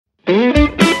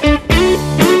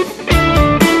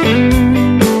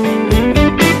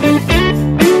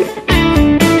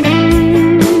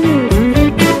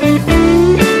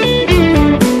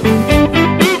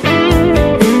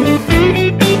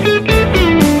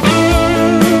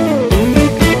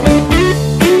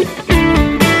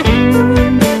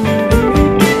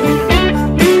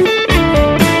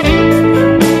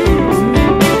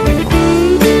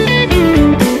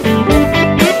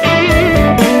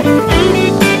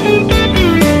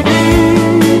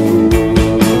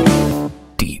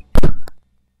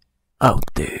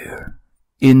Out there,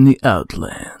 in the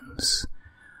outlands,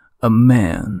 a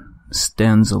man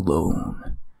stands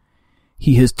alone.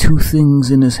 He has two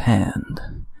things in his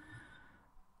hand.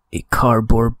 A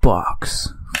cardboard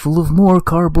box full of more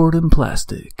cardboard and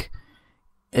plastic,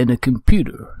 and a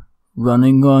computer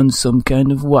running on some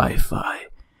kind of Wi-Fi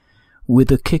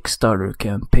with a Kickstarter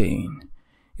campaign.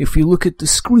 If you look at the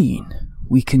screen,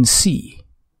 we can see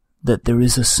that there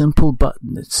is a simple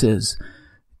button that says,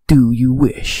 "Do you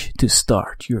wish to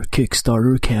start your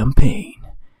Kickstarter campaign?"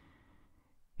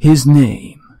 His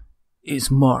name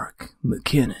is Mark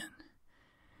McKinnon.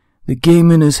 The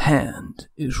game in his hand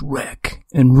is Wreck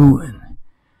and Ruin.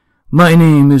 My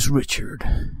name is Richard,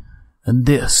 and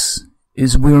this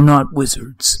is We're Not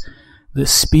Wizards, the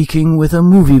speaking with a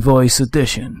movie voice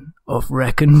edition of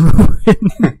Wreck and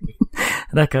Ruin.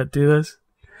 And I can't do this.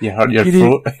 You hurt your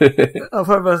throat. I've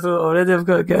hurt my throat already. I've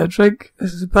got to get a drink.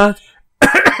 This is bad.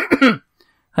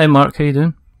 Hi Mark, how you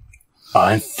doing?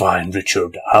 I'm fine,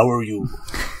 Richard. How are you?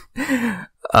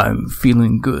 I'm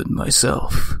feeling good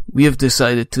myself. We have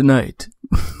decided tonight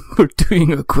we're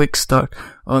doing a quick start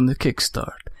on the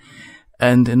Kickstart.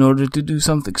 And in order to do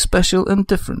something special and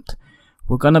different,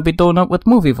 we're gonna be doing it with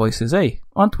movie voices, eh?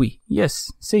 Aren't we?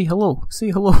 Yes. Say hello. Say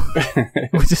hello.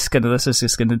 This is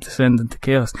just gonna descend into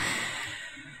chaos.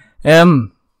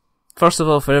 First of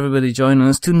all, for everybody joining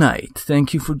us tonight,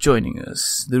 thank you for joining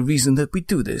us. The reason that we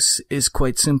do this is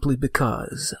quite simply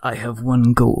because I have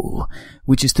one goal,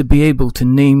 which is to be able to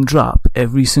name drop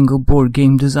every single board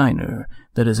game designer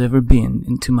that has ever been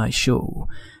into my show.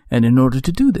 And in order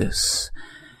to do this,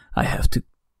 I have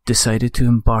decided to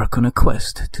embark on a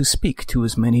quest to speak to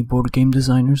as many board game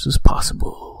designers as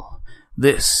possible.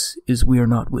 This is We're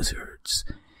Not Wizards.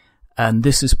 And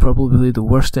this is probably the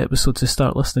worst episode to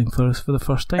start listening for us for the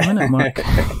first time, isn't it, Mark?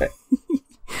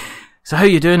 So how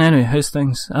you doing anyway? How's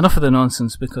things? Enough of the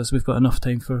nonsense, because we've got enough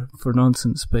time for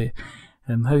nonsense, but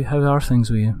how are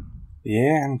things with you?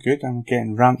 Yeah, I'm good. I'm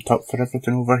getting ramped up for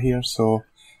everything over here, so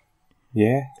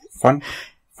yeah, fun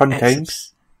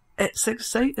times. It's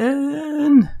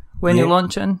exciting. When you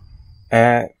launching?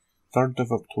 3rd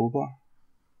of October.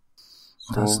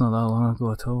 So that's not that long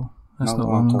ago at all. That's not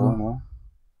long ago. No.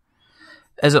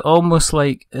 Is it almost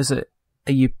like, is it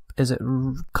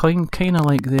kind of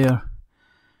like they're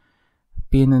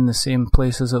being in the same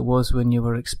place as it was when you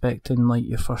were expecting like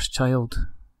your first child,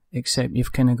 except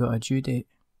you've kind of got a due date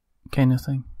kind of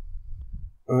thing?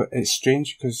 It's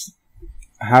strange because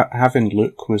having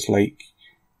Luke was like,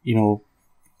 you know,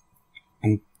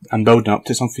 I'm building up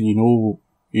to something, you know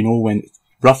when,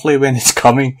 roughly when it's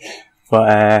coming,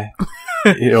 but,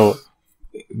 you know,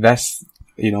 this,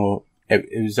 you know,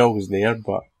 it was always there,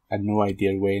 but I had no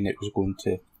idea when it was going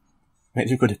to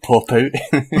pop out.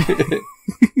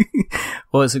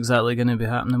 What's exactly going to be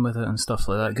happening with it and stuff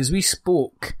like that? Because we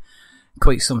spoke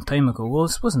quite some time ago. Well,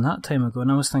 it wasn't that time ago,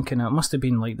 and I was thinking it must have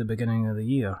been like the beginning of the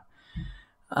year.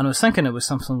 And I was thinking it was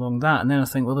something along that, and then I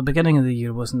think, well, the beginning of the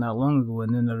year wasn't that long ago,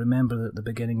 and then I remember that the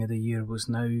beginning of the year was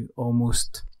now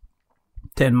almost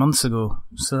 10 months ago.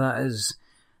 So that is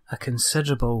a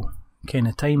considerable kind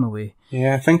of time away.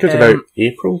 Yeah, I think it's about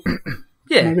April.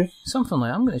 Yeah, maybe. Something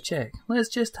like that. I'm going to check. Let's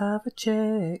just have a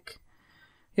check.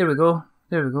 Here we go.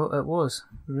 There we go. It was.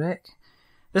 Wreck.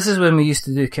 This is when we used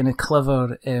to do kind of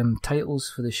clever titles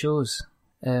for the shows.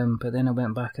 But then I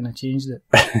went back and I changed it.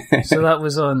 So that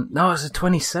was on... No, it's the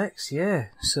 26th, yeah.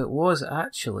 So it was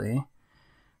actually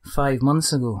 5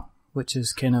 months ago, which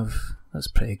is kind of... That's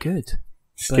pretty good.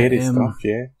 Scary stuff,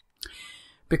 yeah.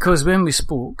 Because when we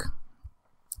spoke...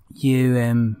 You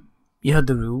had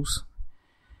the rules.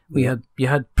 You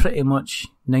had pretty much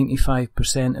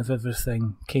 95% of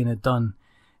everything kind of done.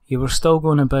 You were still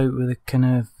going about with the kind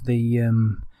of the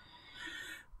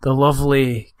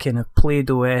lovely kind of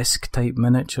Play-Doh-esque type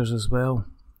miniatures as well,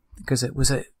 because it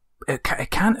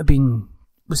can't have been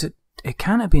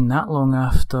that long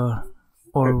after,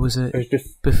 or was it?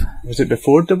 Was it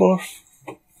before Divorce?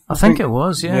 I think it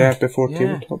was. Yeah. Yeah, before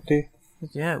Tabletop Day.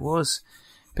 Yeah, it was.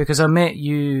 Because I met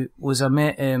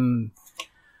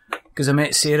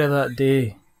Sarah that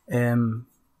day, and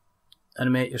I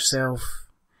met yourself,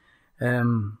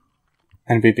 and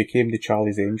we became the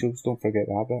Charlie's Angels, don't forget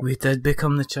that bit. We did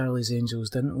become the Charlie's Angels,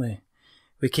 didn't we?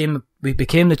 We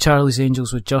became the Charlie's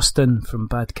Angels with Justin from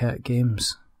Bad Cat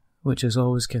Games, which is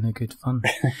always kind of good fun.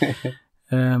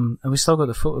 And we still got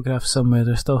the photograph somewhere.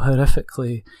 They're still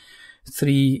horrifically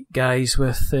 3 guys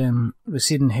with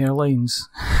receding hairlines.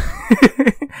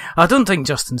 I don't think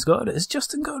Justin's got it. Has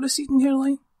Justin got a receding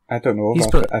hairline? I don't know.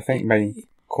 I think mine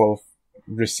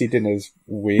receding is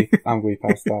I'm way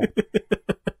past that.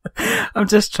 I'm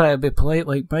just trying to be polite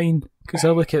like mine, because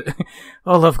I look at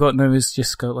all I've got now is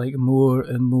just got like more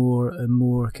and more and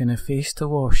more kind of face to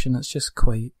wash, and it's just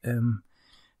quite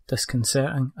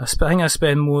disconcerting. I think I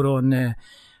spend more on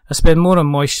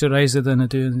moisturiser than I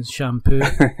do on shampoo.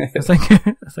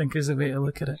 I think is the way to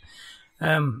look at it.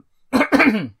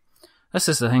 This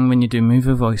is the thing when you do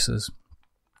movie voices,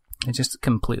 it just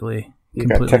completely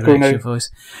wrecks your voice.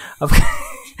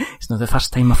 It's not the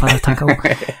first time I've had a tickle.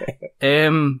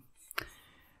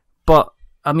 But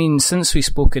I mean, since we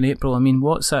spoke in April, I mean,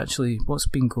 what's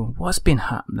been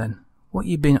happening? What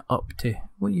you been up to?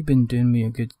 What you been doing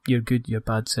with your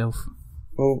bad self?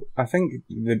 Well, I think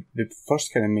the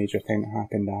first kind of major thing that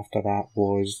happened after that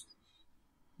was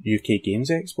UK Games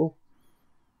Expo.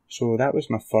 So that was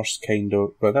my first time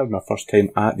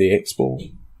at the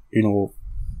expo. You know,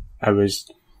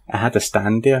 I had a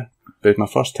stand there, but it was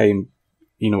my first time,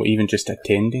 you know, even just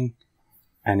attending,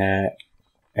 and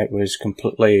it was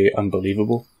completely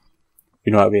unbelievable.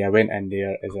 You know what I mean? I went in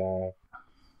there as a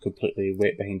completely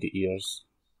wet behind the ears,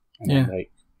 and I'm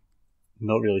like,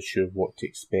 not really sure what to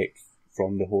expect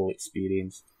from the whole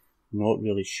experience, not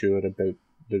really sure about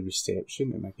the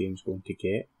reception that my game's going to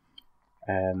get.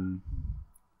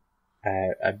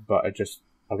 But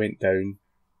I went down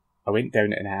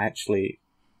and actually,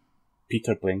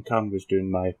 Peter Blenkarn was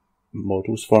doing my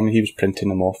models for me. He was printing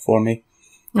them off for me.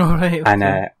 Oh, right. Okay. And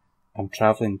I'm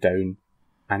travelling down,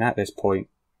 and at this point,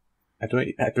 I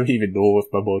don't even know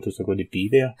if my models are going to be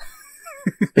there.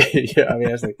 Yeah, I mean,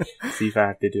 I was like, see, if I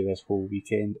have to do this whole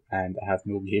weekend and I have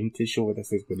no game to show,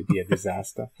 this is going to be a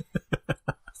disaster.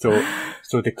 So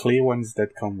the clay ones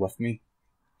did come with me,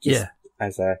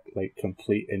 as a like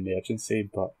complete emergency,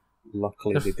 but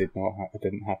luckily they did not. I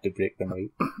didn't have to break them out.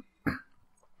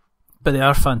 But they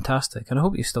are fantastic, and I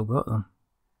hope you still got them.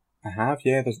 I have,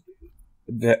 yeah.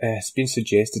 It's been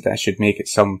suggested that I should make it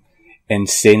some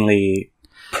insanely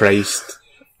priced,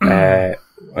 a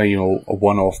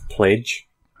one-off pledge,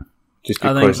 just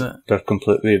because they're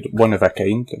completely one of a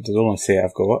kind. It's the only set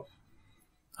I've got.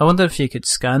 I wonder if you could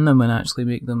scan them and actually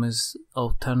make them as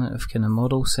alternative kind of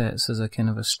model sets as a kind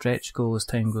of a stretch goal as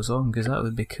time goes on, because that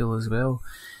would be cool as well.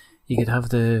 You could have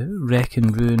the Wreck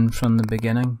and Ruin from the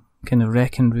beginning, kind of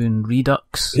Wreck and Ruin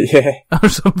Redux, or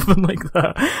something like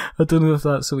that. I don't know if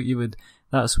that's what you would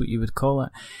call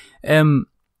it.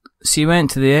 So you went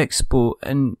to the expo,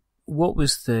 and what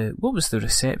was the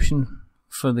reception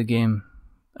for the game?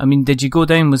 I mean, did you go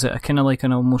down? Was it a kind of like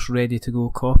an almost ready to go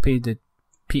copy? Did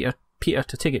Peter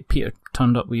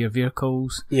turned up with your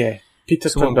vehicles? Yeah, Peter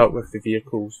turned up with the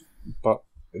vehicles, but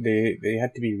they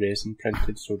had to be resin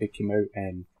printed, so they came out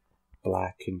in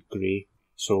black and grey.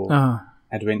 So I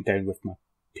went down with my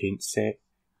paint set,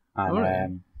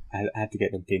 and I had to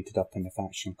get them painted up in the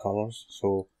faction colours.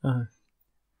 So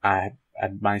I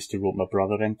managed to rope my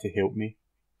brother in to help me,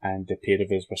 and the pair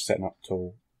of us were sitting up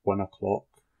till 1 o'clock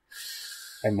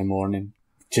in the morning,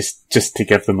 just to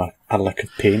give them a lick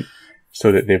of paint,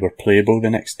 so that they were playable the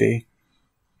next day.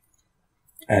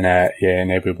 And and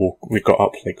then we got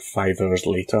up like 5 hours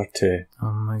later to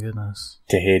oh my goodness,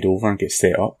 to head over and get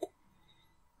set up.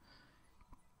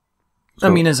 So, I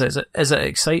mean, is it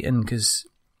exciting because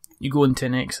you go into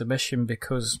an exhibition?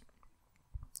 Because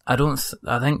I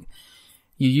think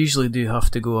you usually do have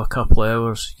to go a couple of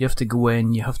hours. You have to go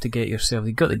in, you've got to get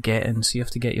in, so you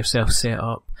have to get yourself set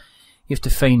up. You have to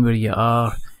find where you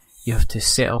are. You have to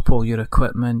set up all your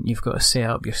equipment. You've got to set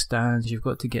up your stands. You've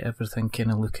got to get everything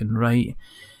kind of looking right.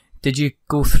 Did you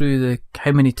go through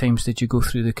how many times did you go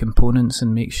through the components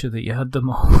and make sure that you had them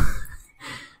all?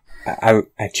 I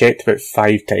checked about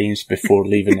 5 times before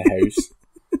leaving the house.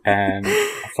 A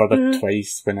further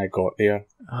twice when I got there.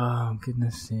 Oh,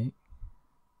 goodness sake.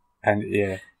 And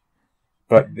yeah.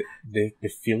 But the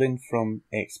feeling from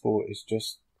Expo is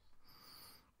just,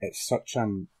 it's such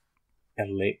an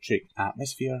electric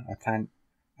atmosphere. I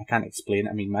can't explain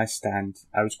it. I mean, my stand,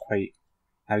 I was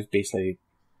basically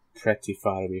pretty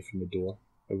far away from the door.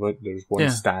 There was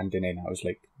one stand, and then I was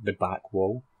like the back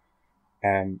wall.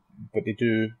 But they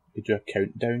do a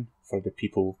countdown for the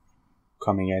people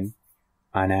coming in,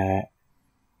 and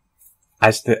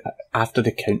after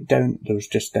the countdown, there was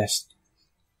just this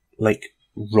like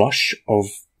rush of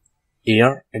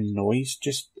air and noise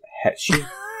just hits you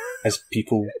as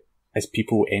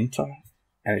people enter,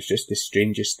 and it's just the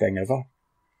strangest thing ever.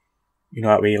 You know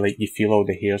that way, like you feel all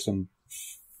the hairs and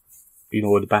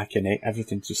the back of your neck,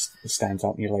 everything just stands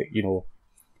up, and you're like,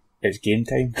 it's game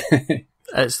time.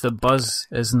 It's the buzz,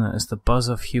 isn't it? It's the buzz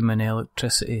of human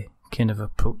electricity kind of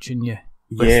approaching you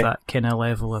with that kind of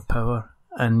level of power.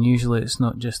 And usually it's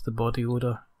not just the body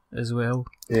odour as well.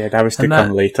 Yeah, that was to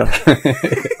come later.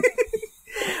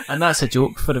 And that's a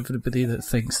joke for everybody that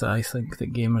thinks that I think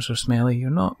that gamers are smelly. You're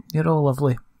not. You're all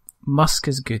lovely. Musk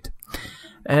is good.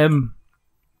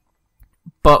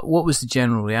 But what was the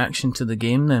general reaction to the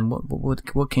game then?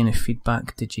 What kind of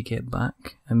feedback did you get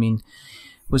back? I mean,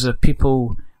 was there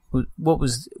people?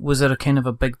 Was there a kind of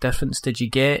a big difference? Did you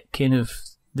get kind of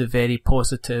the very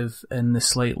positive and the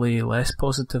slightly less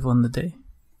positive on the day?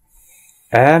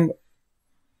 I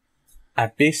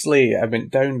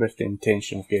went down with the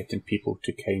intention of getting people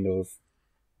to kind of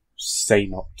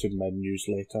sign up to my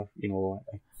newsletter. You know,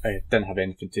 I didn't have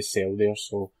anything to sell there,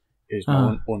 so it was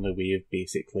my only way of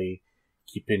basically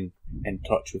keeping in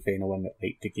touch with anyone that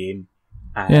liked the game.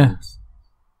 And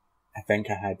I think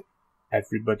I had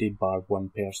everybody bar one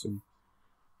person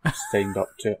signed up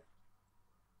to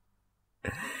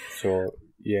it. So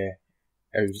yeah,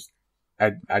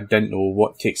 I didn't know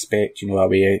what to expect. You know,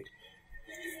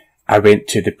 I went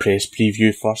to the press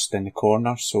preview first in the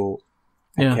corner, so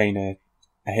I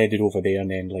headed over there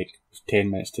and then like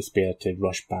 10 minutes to spare to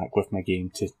rush back with my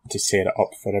game to set it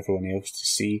up for everyone else to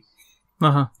see.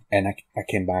 And I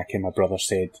came back and my brother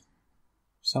said,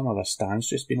 some of the stands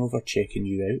just been over checking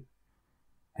you out.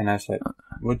 And I was like,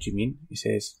 what do you mean? He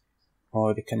says,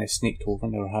 oh, they kind of sneaked over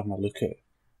and they were having a look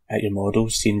at your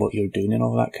models, seeing what you're doing and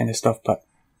all that kind of stuff. But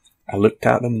I looked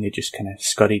at them and they just kind of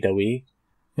scurried away.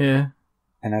 Yeah.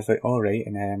 And I was like, all right.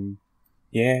 And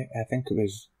I think it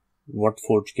was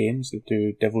Wordforge Games that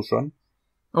do Devil's Run.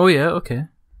 Oh yeah, okay.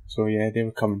 So yeah, they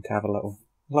were coming to have a little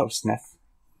sniff.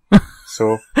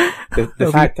 So the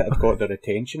fact that I'd got their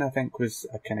attention, I think, was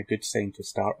a kind of good sign to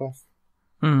start with.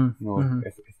 You know,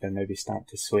 if they're maybe starting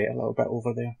to sweat a little bit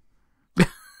over there.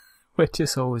 Which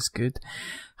is always good.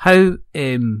 How,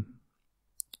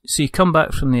 so you come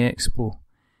back from the expo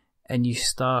and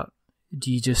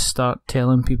do you just start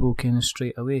telling people kind of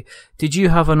straight away? Did you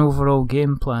have an overall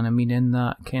game plan? I mean, in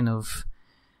that kind of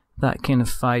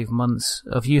 5 months,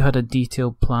 have you had a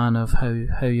detailed plan of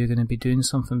how you're going to be doing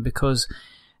something? Because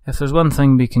if there's one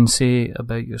thing we can say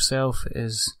about yourself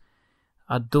is,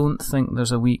 I don't think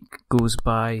there's a week goes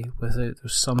by without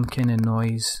there's some kind of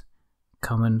noise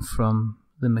coming from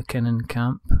the McKinnon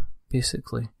camp,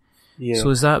 basically. Yeah. So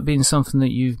has that been something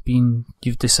that you've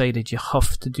decided you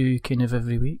have to do kind of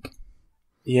every week?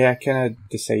 Yeah, I kind of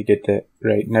decided that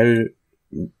right now,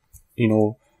 you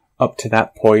know, up to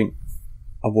that point,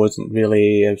 I was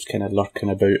kind of lurking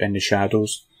about in the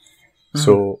shadows.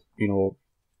 So, you know,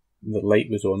 the light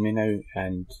was on me now,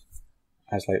 and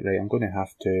I was like, right, I'm going to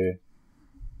have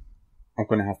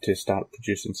to start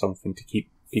producing something to keep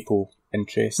people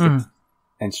interested.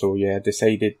 And so, yeah, I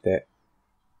decided that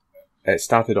it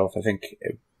started off, I think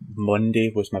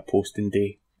Monday was my posting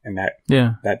day, and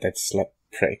that did slip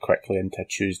pretty quickly into a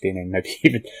Tuesday and then maybe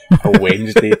even a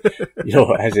Wednesday, you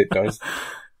know, as it does.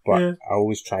 But I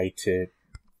always I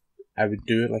would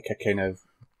do it like a kind of,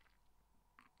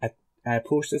 I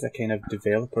post as a kind of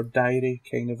developer diary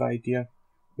kind of idea,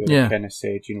 where I kind of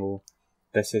said, you know,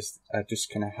 I just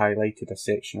kind of highlighted a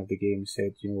section of the game,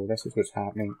 said, you know, this is what's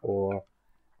happening, or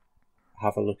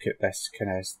have a look at this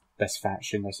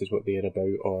faction, this is what they're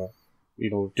about, or, you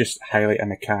know, just highlight a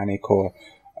mechanic or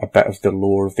a bit of the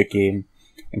lore of the game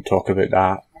and talk about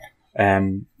that.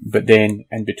 But then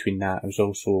in between that, I was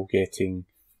also getting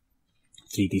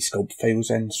 3D sculpt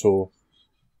files in, so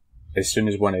as soon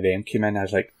as one of them came in, I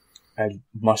was like, I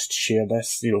must share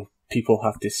this, you know, people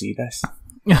have to see this.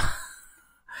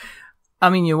 I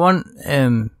mean, you weren't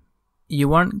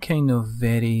kind of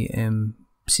very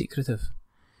secretive.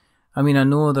 I mean, I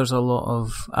know there's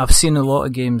I've seen a lot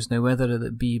of games now, whether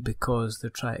it be because they're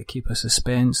trying to keep a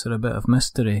suspense or a bit of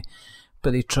mystery,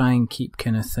 but they try and keep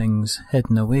kind of things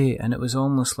hidden away, and it was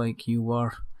almost like you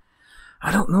were,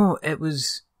 I don't know, it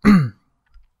was,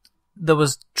 there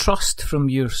was trust from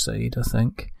your side, I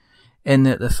think, in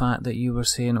that the fact that you were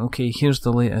saying, okay, here's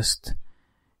the latest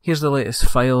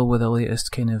file with the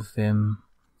latest kind of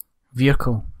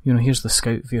vehicle. You know, here's the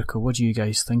scout vehicle. What do you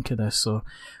guys think of this? Or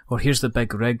here's the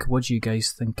big rig. What do you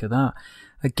guys think of that?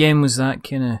 Again, was that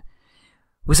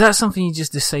something you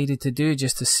just decided to do,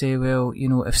 just to say, well, you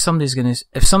know, if somebody's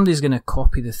gonna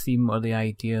copy the theme or the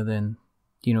idea, then,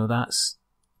 you know, that's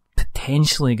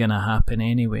potentially gonna happen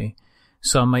anyway.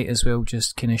 So I might as well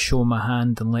just kind of show my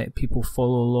hand and let people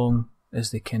follow along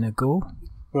as they kind of go.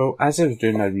 Well, as I was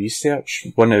doing my research,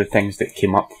 one of the things that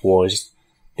came up was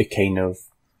the kind of,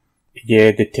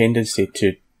 the tendency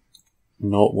to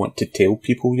not want to tell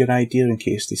people your idea in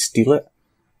case they steal it.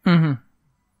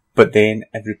 But then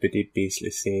everybody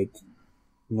basically said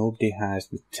nobody has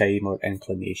the time or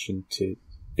inclination to,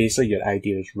 basically your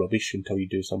idea is rubbish until you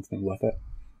do something with it.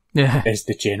 Yeah. Is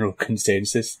the general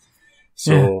consensus.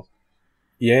 So,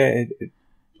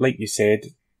 like you said,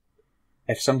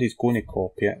 if somebody's going to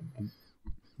copy it,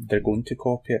 they're going to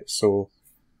copy it. So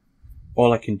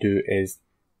all I can do is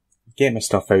get my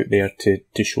stuff out there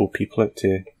to show people it,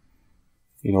 to,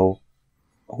 you know,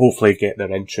 hopefully get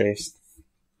their interest.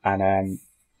 And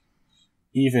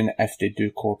even if they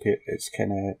do copy it, it's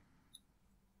kind of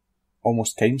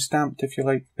almost time-stamped, if you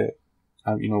like, that,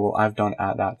 you know, what I've done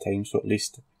at that time, so at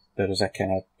least there is a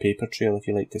kind of paper trail, if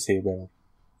you like to say, well,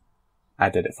 I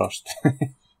did it first.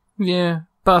 Yeah,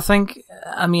 but I think,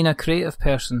 I mean, a creative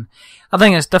person, I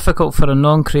think it's difficult for a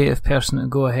non-creative person to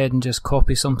go ahead and just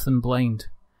copy something blind,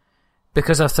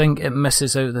 because I think it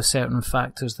misses out the certain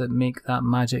factors that make that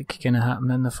magic kind of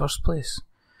happen in the first place.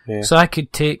 Yeah. So I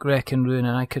could take Wreck and Ruin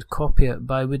and I could copy it,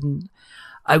 but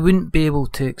I wouldn't be able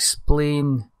to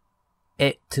explain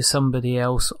it to somebody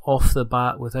else off the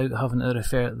bat without having to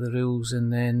refer to the rules,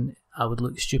 and then I would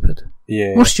look stupid.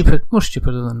 Yeah. More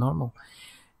stupider than normal.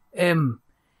 I'm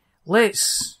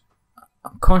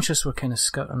conscious we're kind of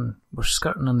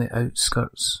skirting on the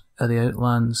outskirts of the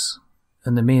Outlands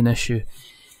and the main issue.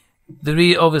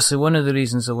 Obviously one of the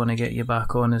reasons I want to get you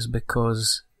back on is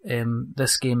because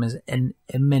this game is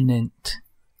imminently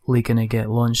going to get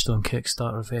launched on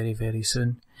Kickstarter very, very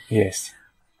soon. Yes.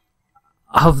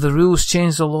 Have the rules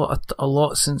changed a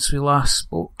lot since we last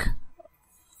spoke?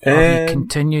 Have you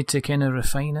continued to kind of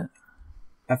refine it?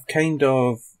 I've kind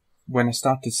of, when I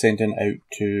started sending out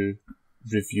to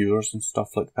reviewers and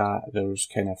stuff like that, there was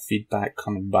kind of feedback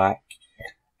coming back,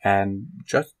 and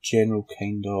just general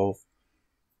kind of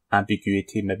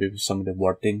ambiguity maybe with some of the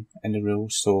wording in the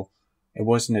rules. So it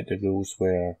wasn't that the rules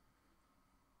were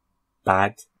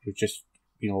bad, it was just,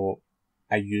 you know,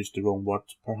 I used the wrong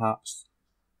words perhaps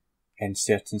in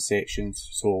certain sections.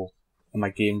 So my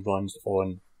game runs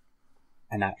on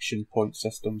an action point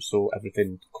system, so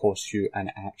everything costs you an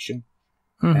action.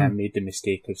 Mm-hmm. And I made the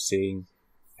mistake of saying,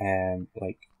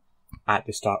 like, at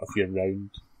the start of your round,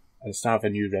 at the start of a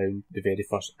new round, the very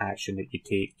first action that you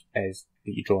take is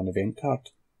that you draw an event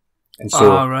card. And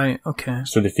so, right, okay.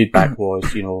 So the feedback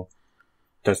was, you know,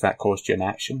 does that cost you an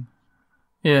action?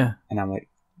 Yeah. And I'm like,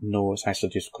 no, it's actually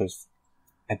just because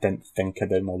I didn't think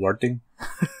about my wording.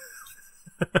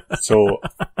 So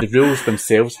the rules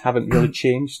themselves haven't really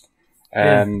changed.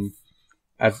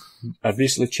 I've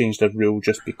recently changed a rule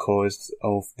just because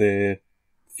of the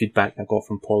feedback I got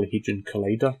from Polyhedron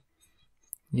Collider.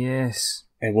 Yes.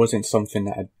 It wasn't something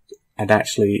that I'd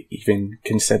actually even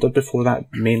considered before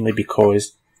that, mainly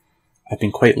because I've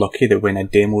been quite lucky that when I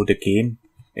demo the game,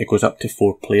 it goes up to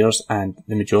 4 players, and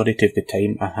the majority of the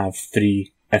time I have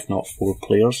 3, if not 4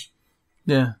 players.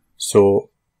 Yeah. So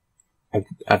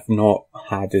I've not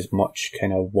had as much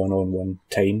kind of one-on-one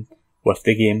time with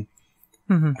the game.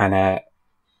 Mm-hmm. And a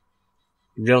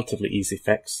relatively easy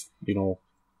fix, you know,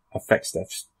 I fixed it.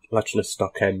 I've literally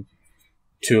stuck in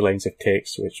 2 lines of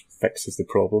text, which fixes the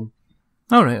problem.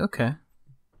 Alright, okay.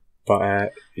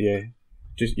 But, yeah,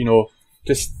 just, you know,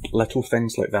 just little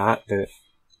things like that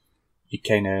you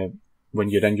kind of, when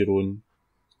you're in your own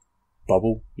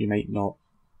bubble, you might not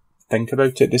think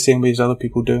about it the same way as other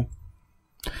people do.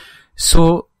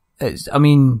 So,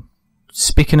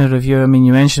 speaking of review,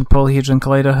 you mentioned Polyhedron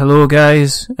Collider. Hello,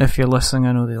 guys. If you're listening,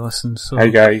 I know they listen. So, hi,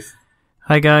 guys.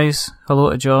 Hi, guys. Hello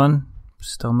to John.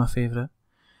 Still my favourite.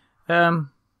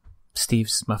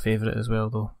 Steve's my favourite as well,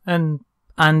 though. And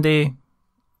Andy.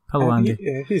 Hello, Andy.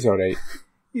 Yeah, he's alright.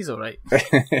 He's alright.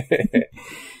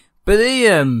 But they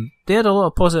had a lot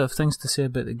of positive things to say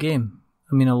about the game.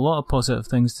 A lot of positive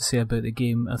things to say about the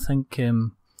game. I think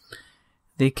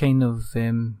they kind of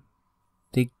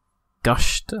they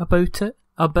gushed about it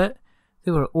a bit.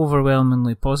 They were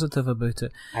overwhelmingly positive about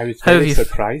it. I was very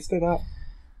surprised at that.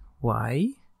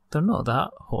 Why? They're not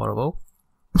that horrible.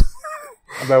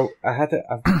 Well, I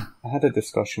had a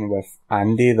discussion with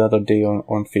Andy the other day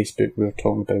on Facebook. We were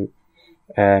talking about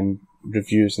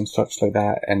reviews and such like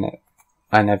that, and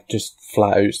I've just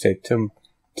flat out said to him,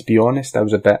 to be honest, I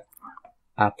was a bit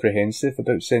apprehensive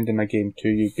about sending my game to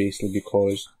you, basically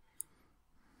because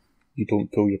you don't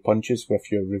pull your punches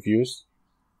with your reviews.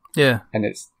 Yeah. And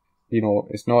it's, you know,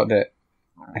 it's not that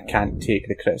I can't take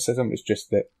the criticism, it's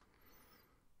just that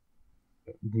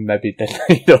maybe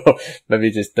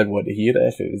just didn't want to hear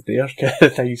it if it was there kind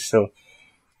of thing, so.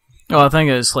 Oh, I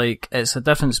think it's a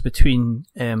difference between,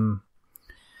 I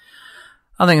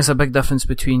think it's a big difference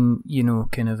between, you know,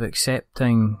 kind of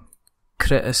accepting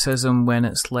criticism when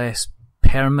it's less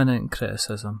permanent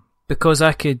criticism. Because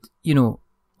I could, you know,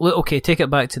 okay, take it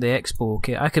back to the expo,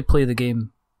 okay, I could play the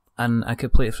game and I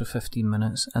could play it for 15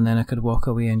 minutes and then I could walk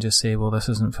away and just say, well, this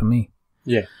isn't for me.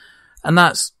 Yeah. And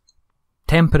that's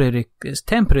temporary, it's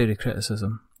temporary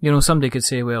criticism. You know, somebody could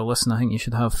say, well, listen, I think you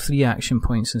should have 3 action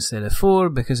points instead of 4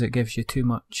 because it gives you too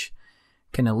much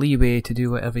kind of leeway to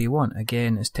do whatever you want.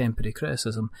 Again, it's temporary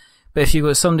criticism. But if you've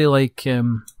got somebody like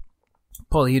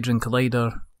Polyhedron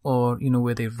Collider, or, you know,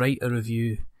 where they write a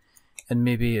review and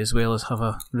maybe as well as have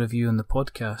a review on the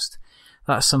podcast,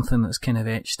 that's something that's kind of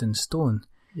etched in stone.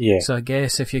 Yeah. So I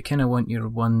guess if you kind of want your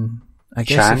one,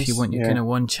 Chance, if you want your kind of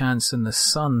one chance in the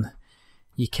sun,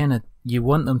 you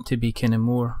want them to be kind of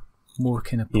more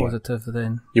kind of positive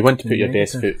than you want to put your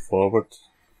negative. best foot forward.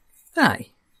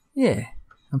 Aye, yeah,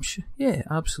 I'm sure. Yeah,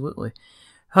 absolutely.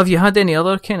 Have you had any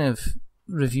other kind of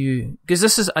review?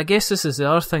 Because I guess this is the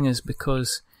other thing, is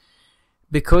because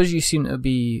you seem to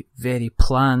be very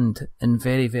planned and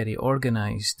very, very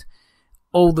organised.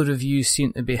 All the reviews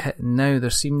seem to be hitting now. There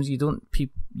seems you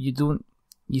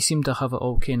seem to have it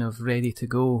all kind of ready to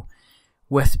go,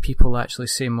 with people actually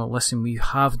saying, well, listen, we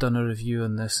have done a review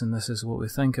on this and this is what we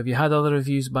think. Have you had other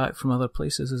reviews back from other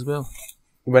places as well?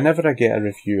 Whenever I get a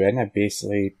review in, I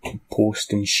basically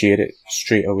post and share it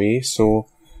straight away. So,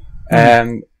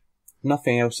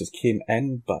 nothing else has came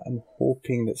in, but I'm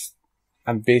hoping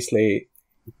I'm basically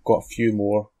got a few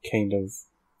more kind of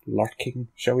lurking,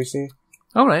 shall we say.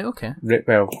 All right, okay.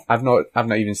 Well, I've not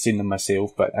even seen them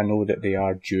myself, but I know that they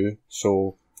are due.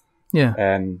 So,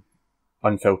 yeah.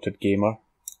 Unfiltered Gamer,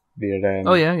 they're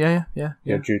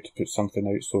they're due to put something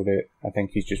out. So that I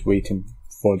think he's just waiting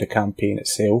for the campaign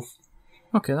itself.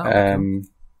 Okay, that'll be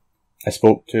cool. I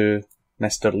spoke to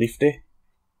Mr. Leafdy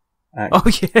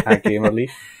at Gamer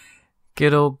Leaf.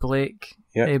 Good old Blake.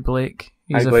 Yep. Hey Blake,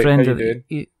 he's Blake, a friend how of you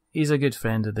doing? He's a good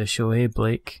friend of the show. Hey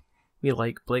Blake. We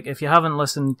like Blake. If you haven't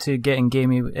listened to Getting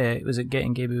Gamey, was it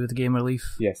Getting Gamey with Gamer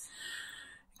Leaf? Yes.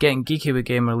 Getting Geeky with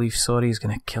Gamer Leaf. Sorry, he's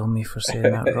going to kill me for saying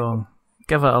that wrong.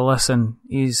 Give it a listen.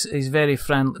 He's very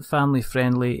family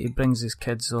friendly. He brings his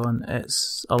kids on.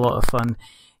 It's a lot of fun.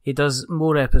 He does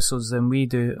more episodes than we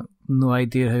do. No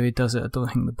idea how he does it. I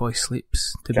don't think the boy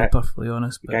sleeps, to be perfectly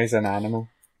honest. The guy's an animal.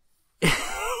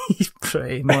 He's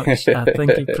pretty much. I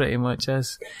think he pretty much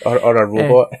is. Or a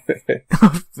robot.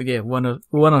 Yeah, one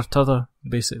or t'other,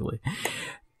 basically.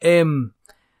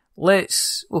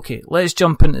 Let's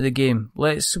jump into the game.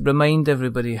 Let's remind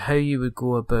everybody how you would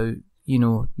go about, you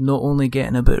know, not only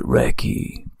getting a bit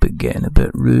wrecky, but getting a bit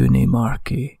Rooney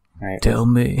Marky. Right. Tell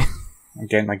me. I'm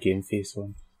getting my game face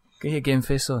on. Get your game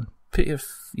face on. Put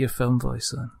your film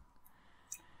voice on.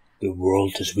 The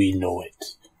world as we know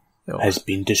it has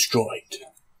been destroyed,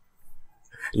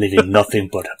 leaving nothing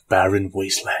but a barren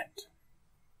wasteland.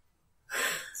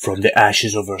 From the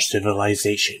ashes of our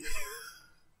civilization,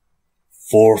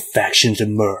 4 factions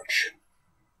emerge,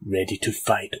 ready to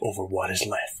fight over what is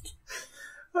left.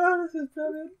 Oh, this is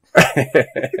brilliant.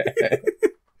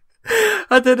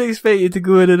 I didn't expect you to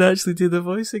go in and actually do the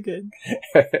voice again.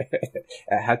 It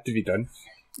had to be done.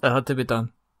 It had to be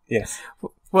done. Yes.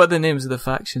 What are the names of the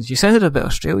factions? You sounded a bit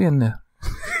Australian there.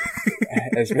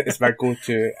 It's my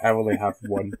go-to. I only have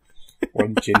one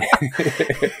generic.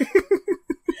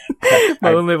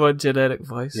 Only one generic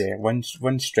voice. Yeah, one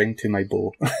string to my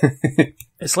bow.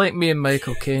 It's like me and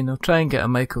Michael Caine. I'll try and get a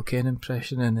Michael Caine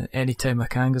impression in any time I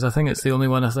can, because I think it's the only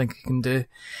one I think I can do.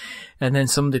 And then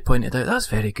somebody pointed out, that's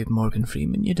very good, Morgan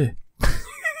Freeman, you do.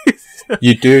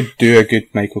 You do a good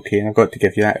Michael Caine. I've got to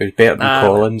give you that. It was better than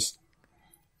Collins.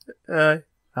 I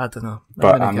don't know.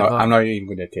 But I'm not even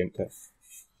going to attempt it.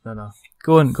 No.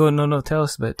 Go on. No. Tell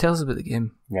us about the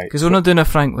game. Right. Because we're not doing a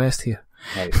Frank West here.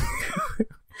 Right.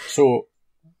 So,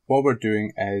 what we're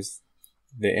doing is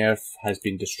the Earth has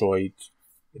been destroyed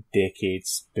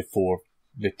decades before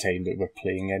the time that we're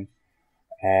playing in.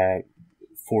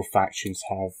 4 factions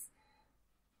have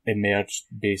emerged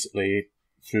basically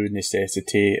through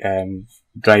necessity,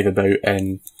 drive about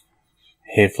in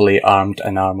heavily armed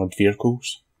and armoured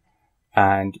vehicles.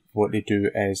 And what they do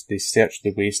is they search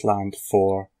the wasteland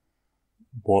for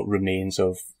what remains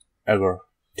of our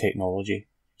technology.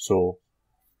 So,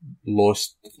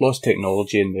 lost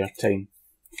technology in their time.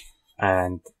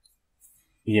 And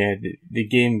yeah, the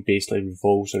game basically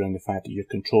revolves around the fact that you're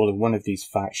controlling one of these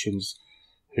factions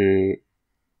who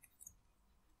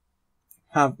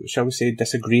have, shall we say,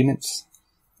 disagreements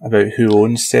about who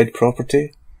owns said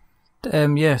property.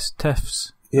 Yes,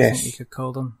 TIFs. Yes. I think you could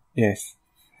call them. Yes.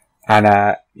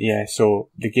 And so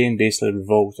the game basically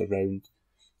revolves around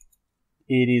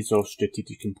areas of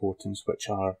strategic importance, which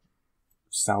are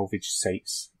salvage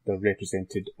sites. They're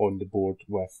represented on the board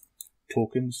with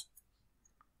tokens,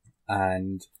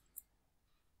 and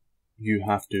you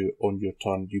have to, on your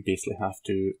turn, you basically have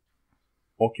to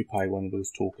occupy one of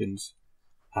those tokens,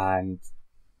 and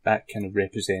that kind of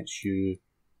represents you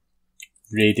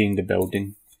raiding the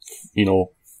building,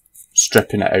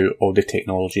 stripping it out all the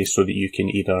technology so that you can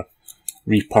either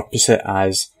repurpose it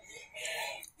as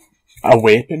a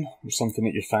weapon or something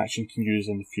that your faction can use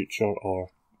in the future, or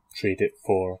trade it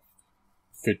for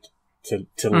food to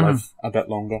live a bit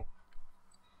longer.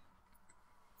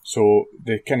 So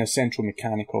the kind of central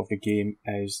mechanic of the game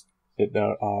is that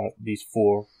there are these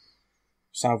 4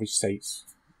 salvage sites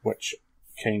which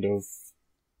kind of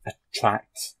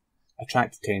attract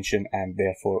attention and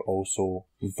therefore also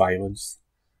violence.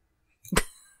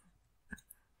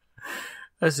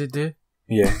 As they do.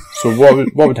 Yeah. So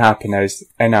what would happen is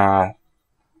in a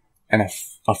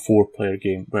 4-player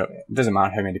game, well, it doesn't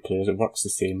matter how many players, it works the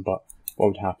same, but what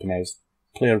would happen is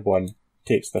player 1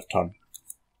 takes their turn.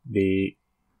 They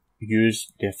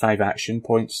use their 5 action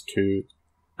points to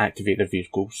activate their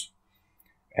vehicles.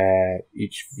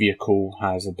 Each vehicle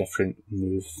has a different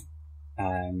move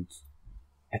and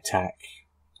attack,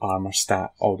 armor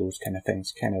stat, all those kind of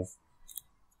things. Kind of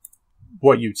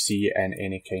what you'd see in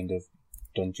any kind of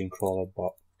dungeon crawler,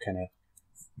 but kind of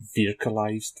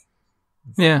vehicleized.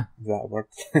 Yeah. Is that a word?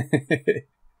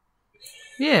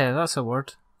 Yeah, that's a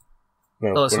word.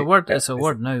 Well, it's a word. It's a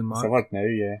word now, Mark. It's a word now,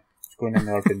 yeah. It's going in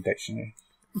the Urban Dictionary.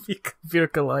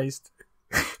 Vehicleized.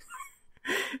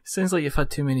 Sounds like you've had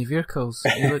too many vehicles.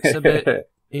 He looks a bit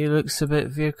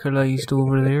vehicleized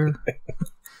over there.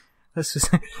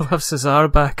 We'll have Cesar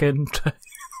back in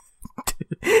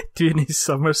doing his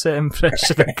Somerset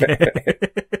impression again.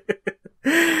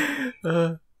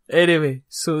 Anyway,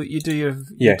 so you do your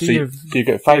you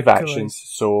get 5 actions.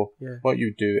 So what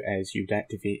you do is you'd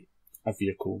activate a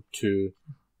vehicle to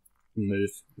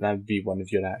move. That would be one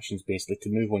of your actions, basically, to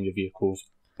move one of your vehicles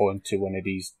onto one of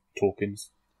these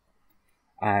tokens.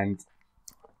 And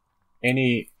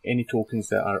any tokens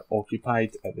that are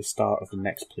occupied at the start of the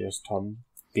next player's turn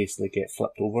basically get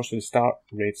flipped over. So they start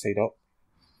red side up,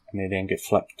 and they then get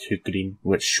flipped to green,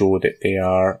 which show that they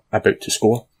are about to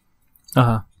score.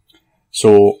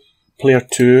 So player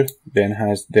 2 then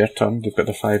has their turn. They've got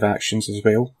their 5 actions as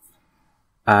well,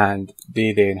 and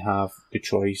they then have the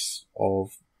choice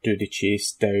of, do they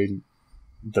chase down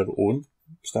their own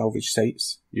salvage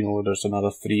sites? You know, there's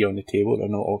another 3 on the table, they're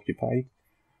not occupied.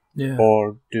 Yeah.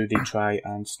 Or do they try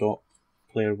and stop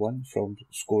player 1 from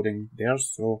scoring theirs?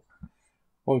 So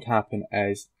what would happen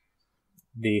is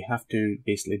they have to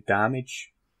basically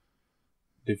damage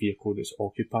the vehicle that's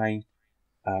occupying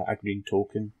a green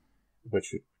token,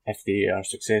 which, if they are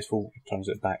successful, turns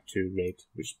it back to red,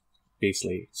 which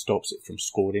basically stops it from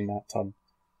scoring that turn.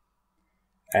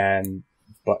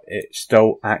 But it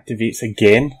still activates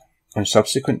again on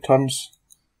subsequent turns.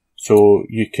 So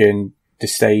you can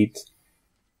decide,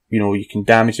 you can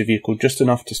damage the vehicle just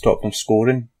enough to stop them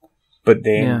scoring, but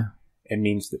then it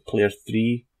means that player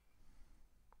 3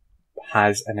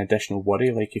 has an additional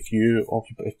worry. Like if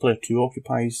player 2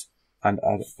 occupies and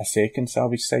a second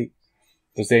salvage site,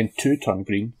 there's then 2 turn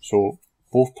green, so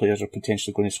both players are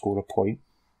potentially going to score a point.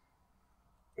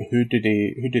 Who do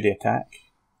they attack?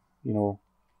 And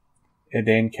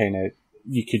then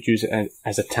you could use it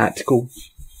as a tactical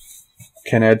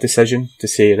kind of decision to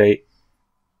say, right,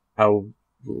 I'll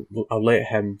let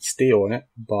him stay on it,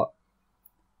 but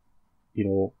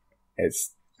I'm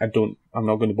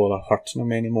not going to bother hurting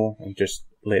him anymore and just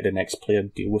let the next player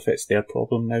deal with it. It's their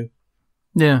problem now.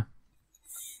 Yeah.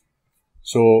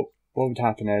 So what would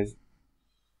happen is,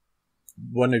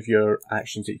 one of your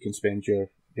actions that you can spend your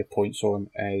points on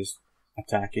is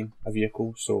attacking a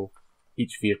vehicle. So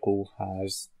each vehicle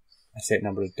has a set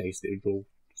number of dice that it roll.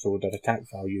 So their attack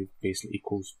value basically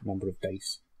equals number of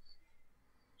dice.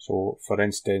 So for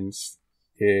instance,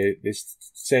 the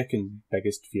second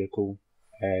biggest vehicle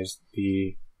is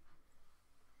the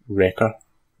Wrecker.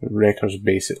 Wrecker's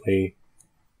basically,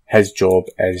 his job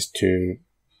is to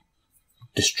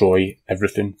destroy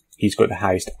everything. He's got the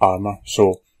highest armor,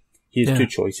 so he has 2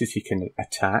 choices. He can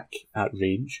attack at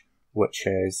range, which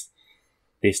is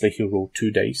basically he'll roll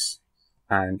 2 dice,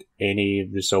 and any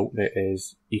result that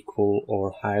is equal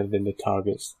or higher than the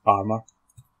target's armor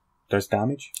does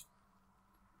damage.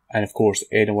 And of course,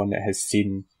 anyone that has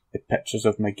seen the pictures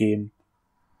of my game,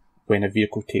 when a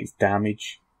vehicle takes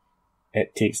damage,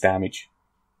 it takes damage.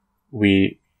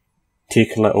 We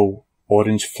take a little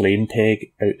orange flame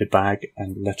peg out the bag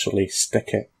and literally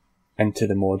stick it into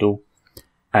the model,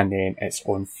 and then it's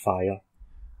on fire.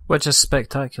 Which is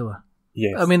spectacular.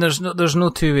 Yes. I mean, there's no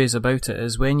 2 ways about it.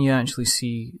 Is when you actually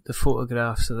see the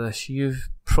photographs of this, you've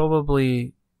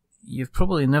probably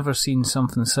never seen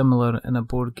something similar in a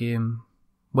board game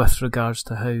with regards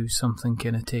to how something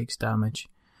kind of takes damage.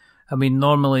 I mean,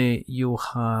 normally you'll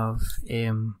have,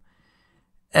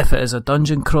 if it is a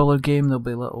dungeon crawler game, there'll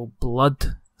be little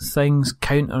blood things,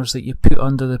 counters that you put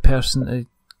under the person to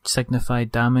signify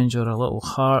damage, or a little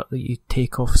heart that you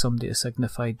take off somebody to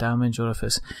signify damage, or if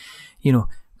it's,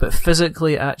 but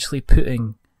physically actually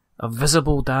putting a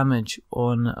visible damage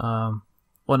on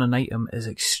an item is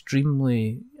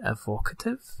extremely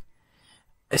evocative,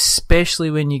 especially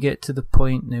when you get to the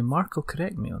point, now Mark will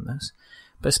correct me on this,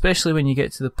 but especially when you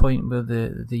get to the point where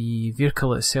the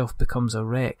vehicle itself becomes a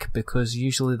wreck, because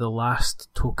usually the last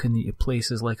token that you place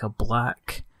is like a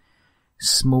black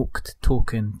smoked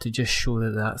token to just show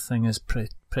that thing is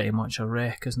pretty much a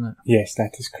wreck, isn't it? Yes,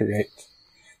 that is correct.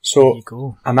 So, there you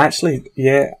go.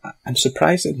 I'm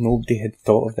surprised that nobody had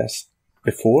thought of this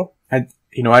before. I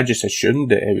just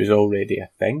assumed that it was already a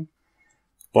thing.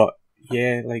 But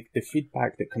yeah, like the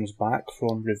feedback that comes back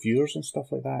from reviewers and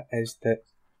stuff like that is that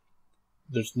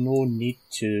there's no need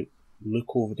to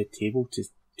look over the table to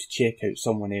check out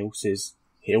someone else's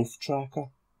health tracker.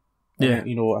 Yeah.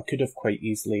 I could have quite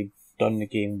easily done the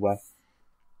game with,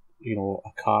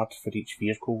 a card for each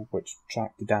vehicle which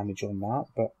tracked the damage on that,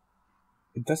 but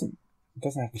it doesn't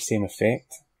have the same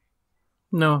effect.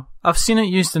 No, I've seen it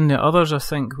used in the others, I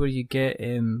think, where you get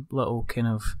little kind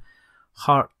of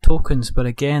heart tokens, but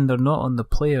again, they're not on the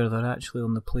player, they're actually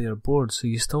on the player board, so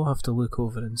you still have to look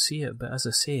over and see it. But as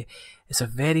I say, it's a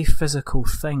very physical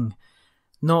thing,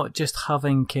 not just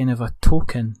having kind of a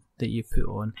token that you put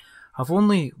on.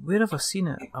 Where have I seen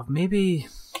it?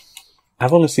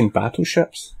 I've only seen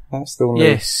battleships. That's the only...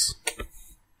 Yes.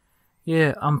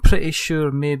 Yeah, I'm pretty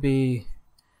sure maybe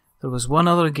there was one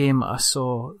other game I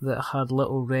saw that had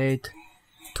little red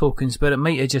tokens, but it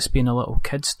might have just been a little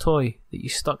kid's toy that you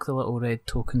stuck the little red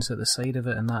tokens at the side of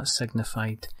it, and that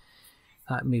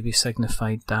maybe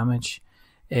signified damage.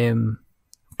 But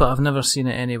I've never seen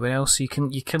it anywhere else. So you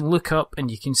can look up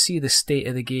and you can see the state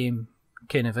of the game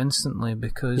kind of instantly,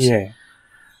 because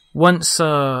once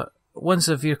a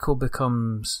vehicle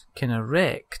becomes kind of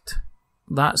wrecked,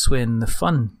 that's when the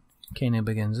fun kind of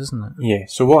begins, isn't it? Yeah.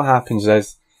 So what happens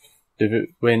is,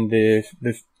 when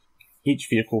each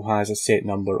vehicle has a set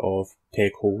number of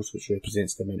peg holes, which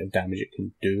represents the amount of damage it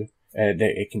can do, that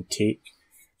it can take.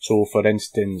 So, for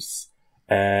instance,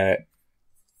 a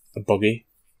buggy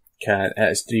it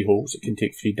has 3 holes. It can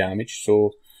take 3 damage.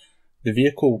 So the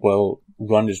vehicle will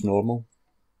run as normal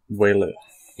while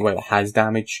it has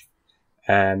damage.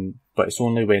 But it's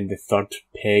only when the third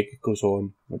peg goes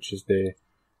on, which is the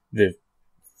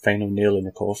final nail in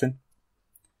the coffin.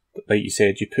 Like you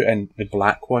said, you put in the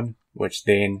black one, which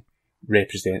then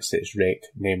represents that it's wrecked.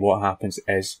 And then what happens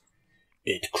is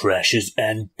it crashes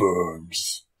and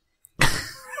burns.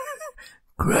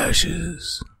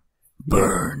 Crashes,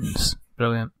 burns.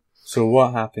 Brilliant. So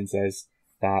what happens is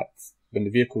that when the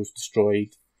vehicle's destroyed,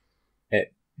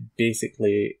 it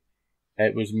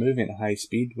was moving at high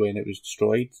speed when it was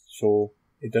destroyed, so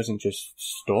it doesn't just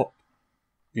stop,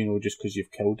 just because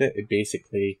you've killed it. It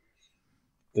basically,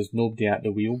 there's nobody at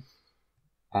the wheel,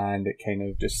 and it kind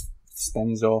of just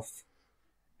spins off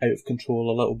out of control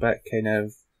a little bit, kind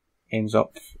of ends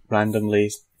up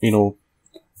randomly, a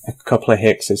couple of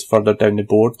hexes further down the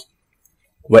board,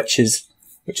 which is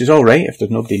alright if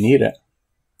there's nobody near it.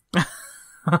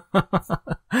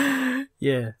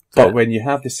 Yeah. But when you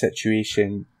have the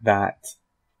situation that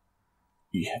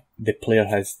the player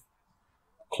has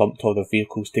clumped all the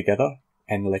vehicles together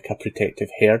in like a protective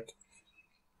herd,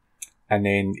 and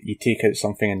then you take out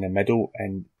something in the middle,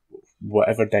 and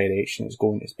whatever direction it's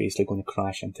going, it's basically going to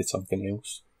crash into something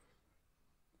else.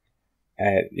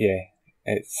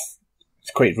 It's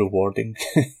quite rewarding.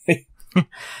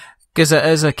 Because it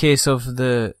is a case of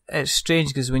it's strange,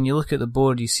 because when you look at the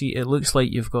board, you see it looks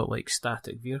like you've got like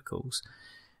static vehicles,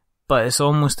 but it's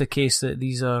almost a case that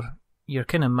you're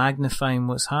kind of magnifying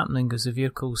what's happening, because the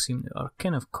vehicles are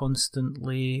kind of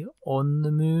constantly on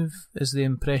the move, is the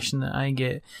impression that I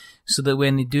get, so that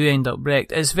when they do end up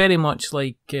wrecked, it's very much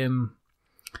like,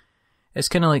 it's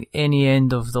kind of like any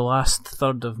end of the last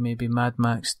third of maybe Mad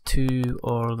Max 2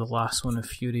 or the last one of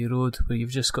Fury Road, where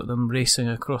you've just got them racing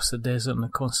across the desert and they're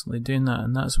constantly doing that,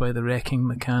 and that's why the wrecking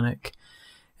mechanic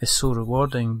is so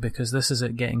rewarding, because this is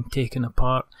it getting taken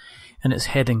apart and it's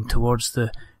heading towards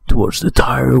the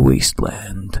dire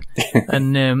wasteland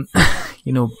and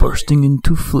bursting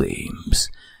into flames.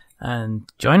 And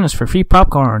join us for free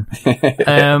popcorn.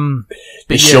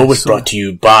 The show was brought to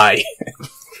you by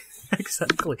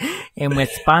exactly, and we're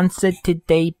sponsored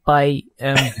today by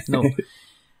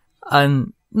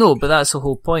no, but that's the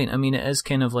whole point. I mean, it is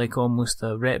kind of like almost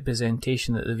a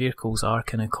representation that the vehicles are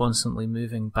kind of constantly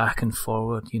moving back and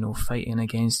forward, fighting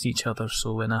against each other.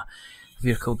 So when a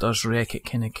vehicle does wreck, it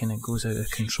kind of goes out of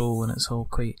control, and it's all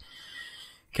quite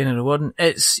kind of rewarding.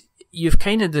 It's you've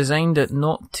kind of designed it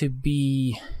not to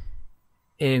be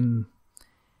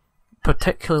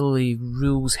particularly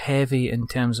rules heavy in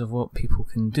terms of what people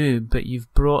can do, but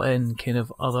you've brought in kind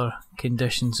of other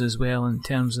conditions as well in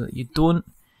terms that you don't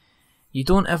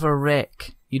ever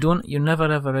wreck. You're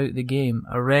never ever out the game.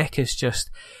 A wreck is just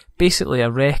basically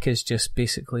a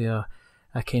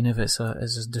kind of it's a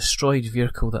destroyed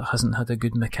vehicle that hasn't had a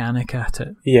good mechanic at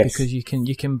it. Yes. Because you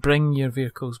can bring your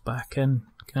vehicles back in,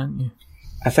 can't you?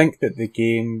 I think that the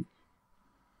game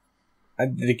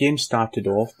started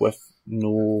off with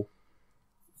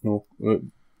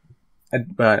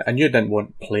but I knew I didn't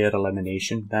want player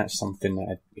elimination. That's something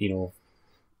that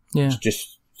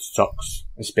just sucks,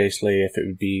 especially if it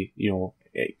would be,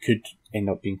 it could end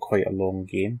up being quite a long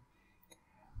game.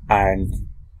 And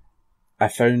I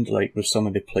found, like, with some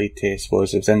of the playtests it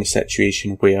was in a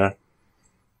situation where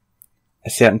a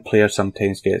certain player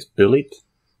sometimes gets bullied.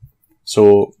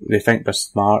 So they think they're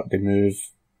smart, they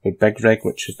move the big rig,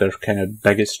 which is their kind of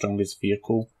biggest, strongest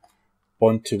vehicle,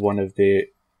 onto one of the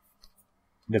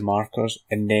markers,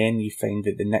 and then you find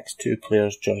that the next two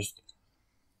players just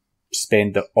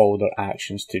spend all their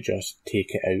actions to just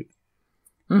take it out.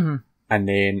 Mm-hmm. And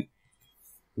then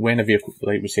when a vehicle,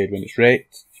 like we said, when it's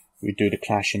wrecked, we do the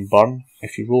crash and burn.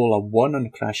 If you roll a 1 on the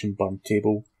crash and burn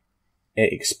table,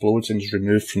 it explodes and is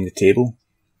removed from the table.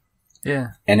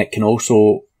 Yeah. And it can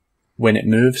also, when it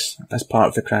moves as part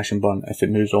of the crash and burn, if it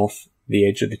moves off the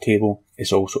edge of the table,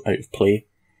 it's also out of play.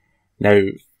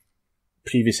 Now,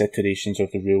 previous iterations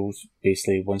of the rules,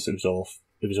 basically, once it was off,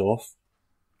 it was off.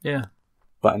 Yeah.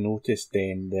 But I noticed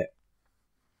then that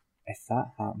if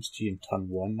that happens to you in turn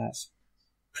 1, that's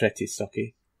pretty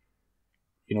sucky.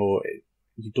 You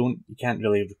can't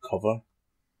really recover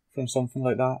from something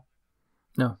like that.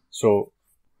 No. So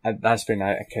that's when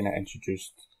I kind of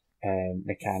introduced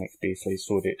mechanics, basically,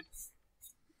 so that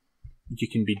you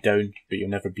can be down, but you'll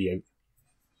never be out.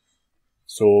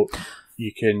 So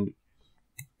you can,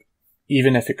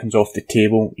 even if it comes off the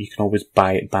table, you can always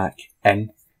buy it back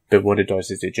in. But what it does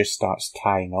is it just starts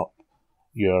tying up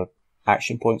your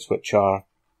action points, which are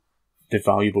the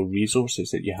valuable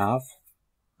resources that you have.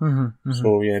 Mm-hmm, mm-hmm.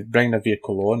 So yeah, bringing a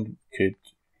vehicle on could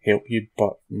help you,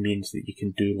 but means that you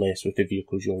can do less with the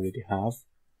vehicles you already have.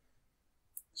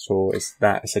 So it's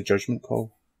a judgment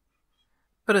call.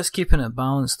 But it's keeping it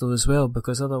balanced though as well,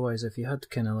 because otherwise if you had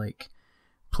kind of like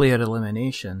player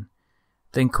elimination,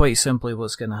 then quite simply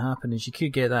what's going to happen is you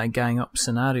could get that gang up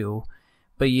scenario,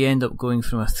 but you end up going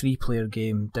from a 3-player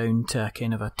game down to a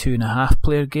kind of a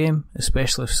 2.5-player game,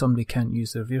 especially if somebody can't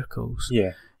use their vehicles.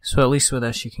 Yeah. So at least with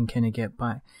this you can kind of get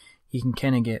back, you can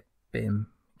kind of get kind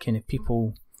of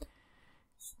people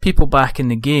back in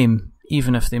the game,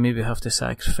 even if they maybe have to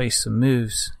sacrifice some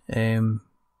moves,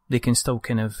 they can still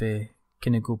kind of go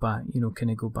back,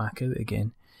 go back out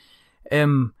again.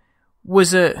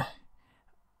 Was it?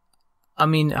 The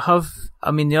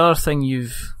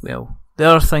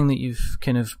other thing that you've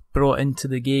kind of brought into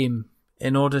the game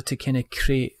in order to kind of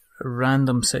create a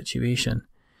random situation,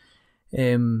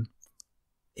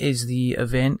 is the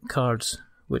event cards,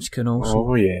 which can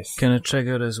also kind of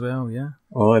trigger as well. Yeah.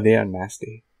 Oh, they are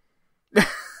nasty.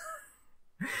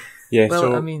 Yeah. Well,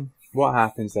 so what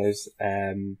happens is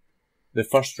the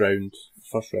first round,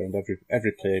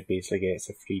 every player basically gets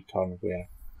a free turn where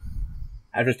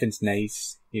everything's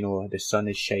nice. The sun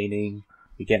is shining.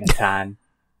 You're getting a tan.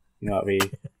 You know what I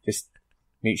mean? Just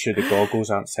make sure the goggles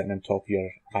aren't sitting on top of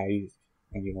your eyes,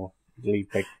 and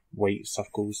leave big white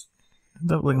circles.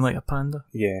 That looking like a panda.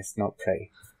 Yeah, it's not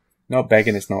pretty. Not big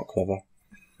and it's not clever.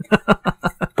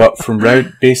 But from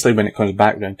basically when it comes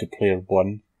back round to player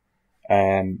 1,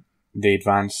 they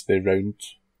advance the round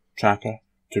tracker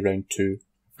to round 2,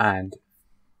 and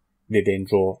they then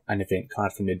draw an event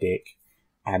card from the deck.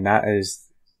 And that is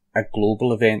a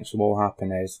global event, so what will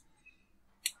happen is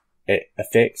it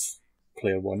affects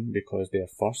player 1 because they're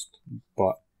first,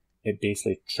 but it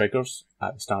basically triggers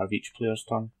at the start of each player's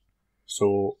turn.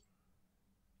 So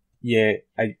yeah,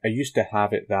 I used to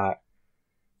have it that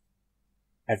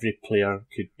every player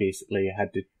could basically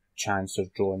had the chance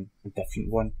of drawing a different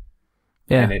one.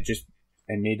 Yeah. And it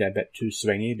made it a bit too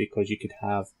swingy, because you could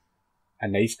have a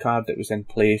nice card that was in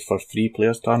play for 3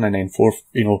 players' turn, and then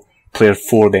player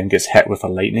 4 then gets hit with a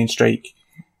lightning strike,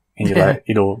 and you're like,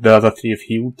 the other 3 have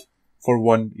healed for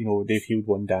 1, they've healed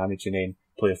 1 damage, and then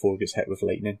player 4 gets hit with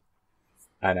lightning.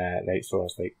 And so I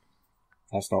was like,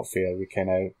 that's not fair. We kind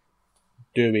of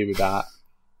do away with that.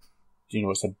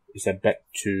 It's a bit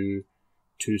too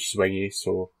swingy.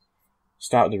 So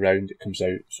start of the round, it comes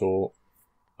out. So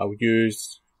I'll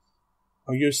use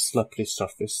Slippery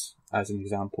Surface as an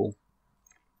example.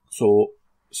 So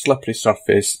Slippery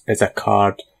Surface is a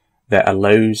card that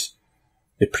allows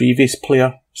the previous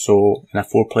player, so in a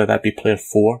 4-player that'd be player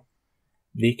 4,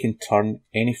 they can turn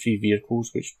any 3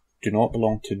 vehicles which do not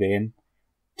belong to them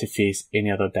to face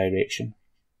any other direction.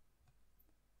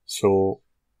 So,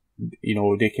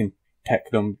 they can pick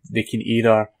them, they can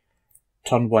either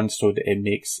turn one so that it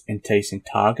makes enticing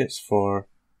targets for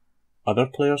other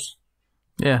players.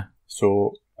 Yeah.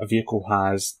 So a vehicle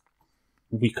has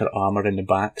weaker armour in the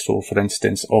back, so for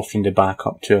instance, offering the back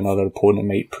up to another opponent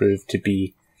might prove to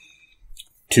be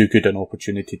too good an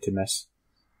opportunity to miss.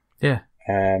 Yeah.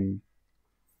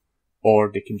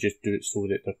 Or they can just do it so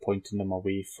that they're pointing them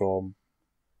away from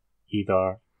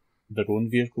either their own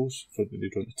vehicles so that they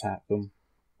don't attack them,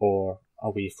 or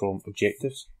away from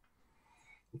objectives.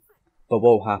 But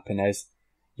what will happen is,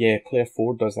 player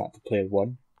 4 does that to player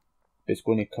 1, but it's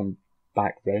going to come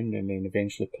back round, and then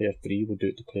eventually player 3 will do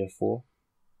it to player 4.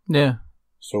 Yeah.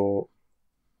 So,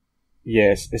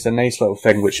 yes, it's a nice little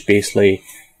thing which basically,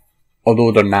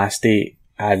 although they're nasty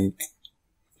and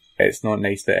it's not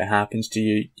nice that it happens to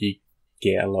you, you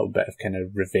get a little bit of kind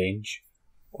of revenge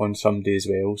on somebody as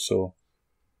well, so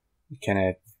it kind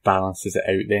of balances it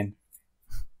out then.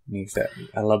 Makes it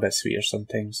a little bit sweeter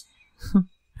sometimes.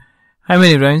 How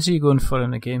many rounds are you going for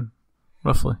in a game,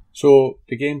 roughly? So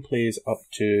the game plays up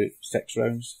to 6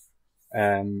 rounds.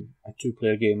 A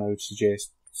 2-player game, I would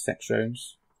suggest 6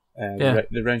 rounds.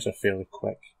 The rounds are fairly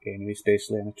quick anyway,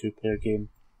 especially in a 2-player game.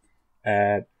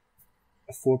 A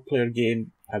 4-player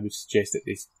game, I would suggest that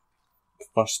this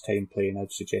first time playing,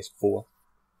 I'd suggest 4.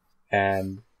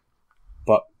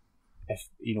 But if,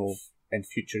 in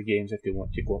future games, if they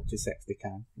want to go up to 6, they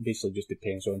can. It basically just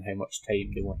depends on how much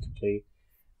time they want to play.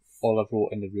 All I've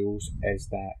wrote in the rules is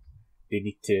that they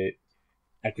need to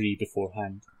agree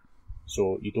beforehand.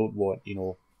 So you don't want,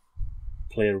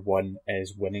 player 1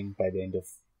 is winning by the end of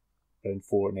round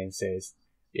 4 and then says,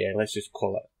 let's just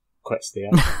call it quits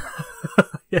there.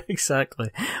 Yeah,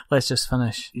 exactly. Let's just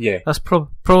finish. Yeah. That's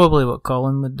probably what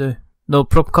Colin would do. No,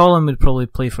 Colin would probably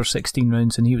play for 16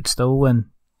 rounds and he would still win.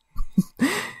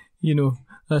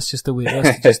 That's just the way.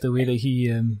 That's just the way that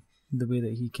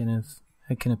he kind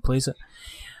of plays it.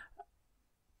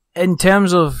 In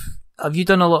terms of, have you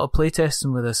done a lot of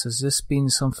playtesting with this? Has this been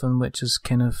something which is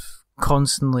kind of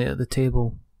constantly at the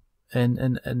table,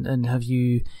 and have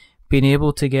you been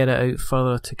able to get it out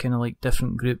further to kind of like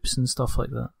different groups and stuff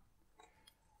like that?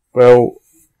 Well,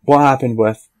 what happened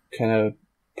with kind of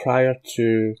prior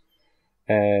to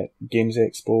Games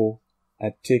Expo,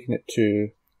 I'd taken it to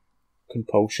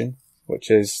Compulsion,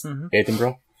 which is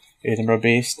Edinburgh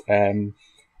based.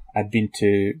 I'd been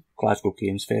to Glasgow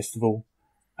Games Festival,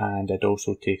 and I'd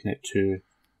also taken it to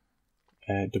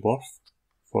Dwarf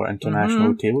for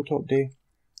International Tabletop Day.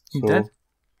 You did?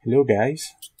 Hello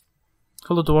guys.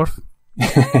 Hello Dwarf.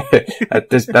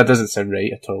 that doesn't sound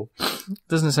right at all.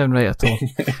 Doesn't sound right at all.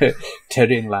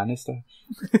 Tyrion Lannister.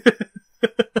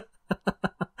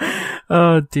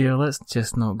 Oh dear, let's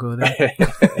just not go there.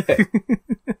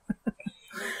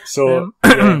 So,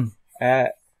 I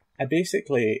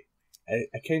basically,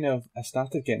 I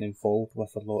started getting involved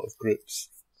with a lot of groups.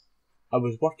 I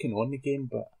was working on the game,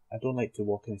 but I don't like to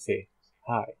walk in and say,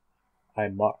 "Hi,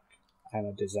 I'm Mark. I'm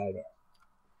a designer."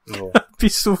 That'd be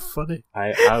so funny.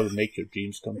 I will make your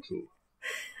dreams come true.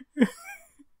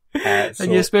 And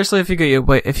especially if you got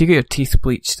your teeth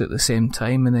bleached at the same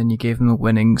time, and then you gave them a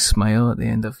winning smile at the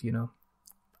end of,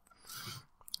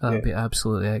 that'd be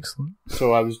absolutely excellent.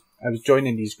 So I was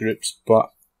joining these groups,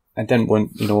 but I didn't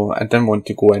want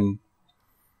to go in.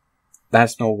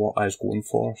 That's not what I was going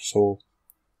for. So,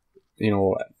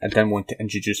 I didn't want to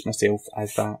introduce myself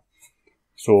as that.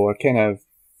 So I kind of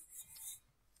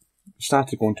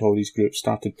started going to all these groups,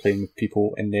 started playing with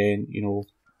people, and then,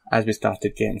 as we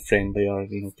started getting friendlier,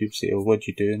 people say, "Oh, what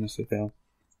do you do?" And I said, "Well,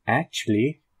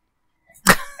 actually,"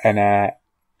 and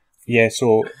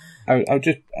so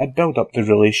I'd build up the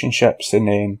relationships, and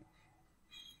then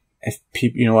if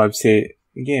people, I'd say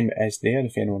the game is there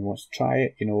if anyone wants to try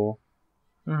it.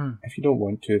 If you don't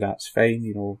want to, that's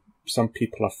fine. Some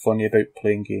people are funny about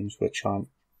playing games which aren't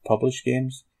published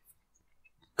games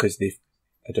because they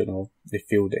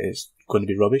feel that it's going to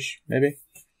be rubbish, maybe.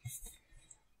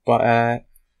 But I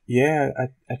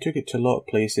took it to a lot of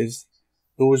places.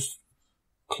 Those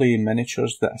clay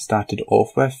miniatures that I started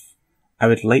off with, I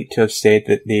would like to have said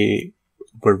that they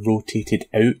were rotated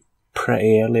out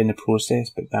pretty early in the process,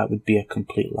 but that would be a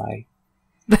complete lie.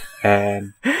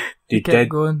 They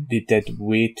did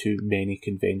way too many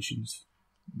conventions.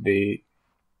 They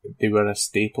were a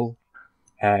staple,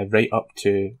 right up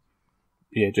to,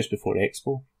 just before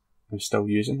Expo. I was still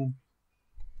using them.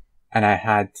 And I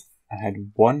had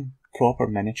one proper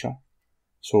miniature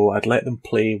So I'd let them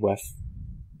play with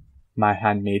my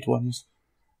handmade ones,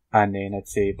 and then I'd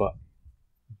say, but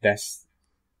this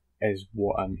is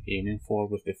what I'm aiming for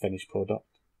with the finished product.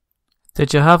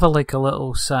 Did you have a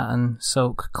little satin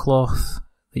silk cloth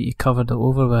that you covered it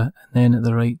over with, and then at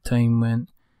the right time went,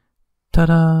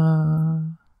 ta-da?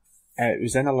 It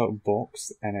was in a little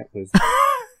box, and it was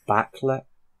backlit,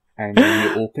 and when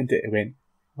you opened it, it went,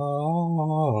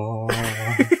 oh.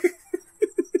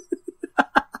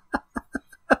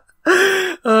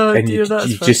 Oh and dear,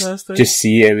 that's fantastic. Just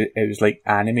see it was like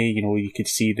anime, you could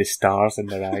see the stars in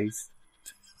their eyes.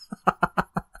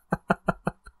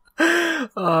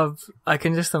 Oh, I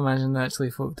can just imagine actually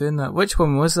folk doing that. Which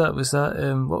one was that? Was that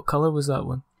what colour was that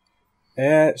one?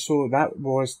 So that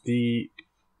was the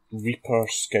Reaper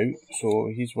Scout.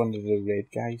 So he's one of the red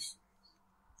guys.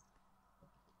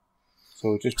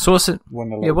 So what's it?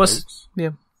 One of the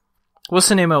What's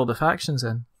the name of all the factions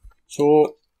then?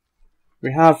 So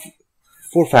we have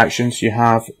 4 factions. You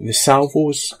have the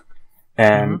Salvos,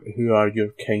 who are your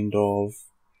kind of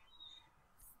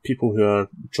people who are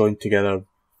joined together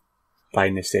by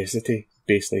necessity,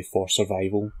 basically for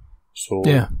survival. So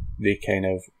they kind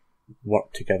of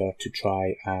work together to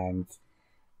try and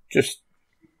just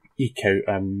eke out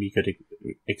a meagre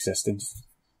existence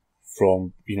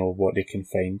from, what they can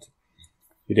find.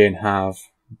 You then have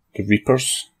the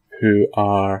Reapers, who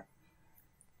are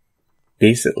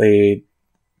basically,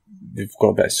 they've got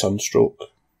a bit of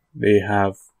sunstroke. They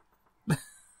have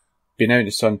been out in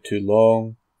the sun too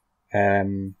long.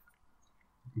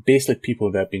 Basically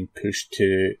people that have been pushed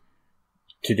to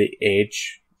the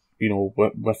edge,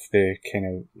 with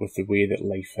the way that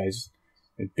life is.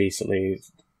 And basically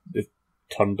they've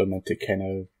turned them into kind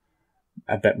of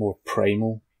a bit more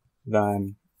primal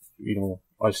than,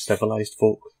 us civilized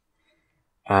folk.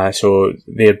 So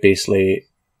they're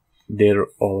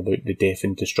all about the death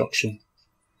and destruction.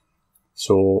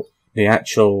 So the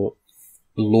actual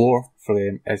lore for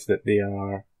them is that they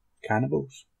are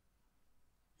cannibals.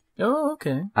 Oh,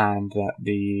 okay. And that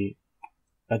they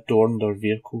adorn their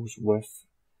vehicles with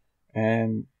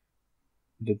the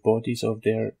bodies of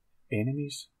their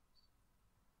enemies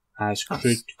as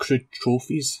crude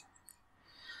trophies.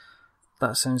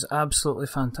 That sounds absolutely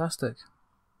fantastic.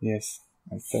 Yes,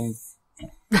 I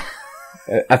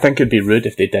think it'd be rude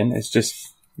if they didn't. It's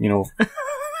just,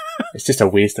 it's just a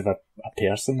waste of a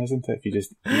person, isn't it? If you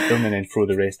just eat them and then throw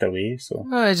the rest away. So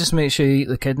just make sure you eat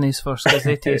the kidneys first, because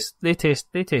they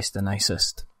taste the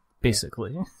nicest,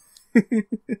 basically.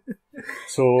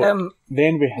 So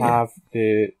then we have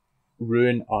the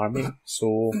Ruin army.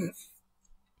 So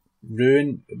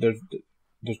Ruin, there's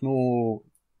no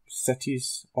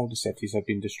cities. All the cities have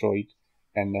been destroyed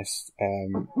in this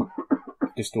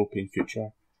dystopian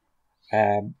future.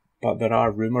 But there are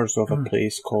rumours of a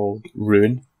place called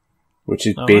Ruin, which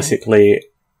is basically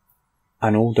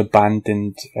an old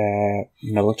abandoned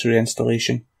military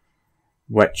installation,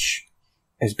 which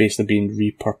is basically being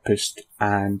repurposed,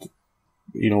 and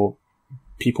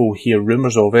people hear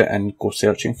rumours of it and go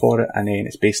searching for it, and then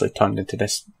it's basically turned into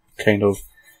this kind of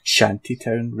shanty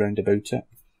town round about it.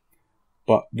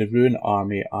 But the Ruin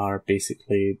army are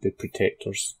basically the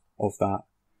protectors of that,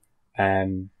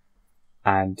 and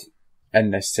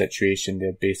in this situation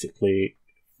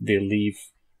they leave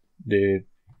the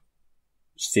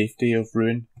safety of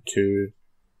Ruin to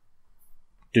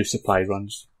do supply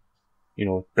runs,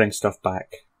 bring stuff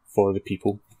back for the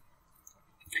people.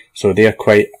 So they're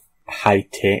quite high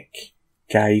tech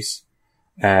guys,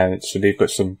 so they've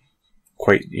got some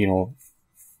quite,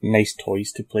 nice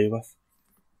toys to play with.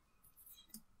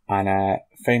 And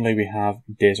finally we have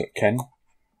Desert Kin.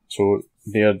 So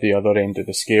they're the other end of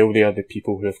the scale. They are the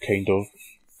people who have kind of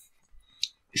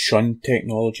shunned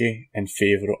technology in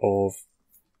favour of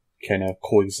kind of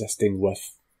coexisting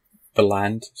with the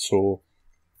land. So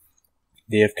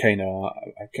they have kind of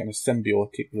a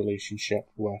symbiotic relationship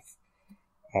with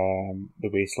the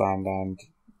wasteland and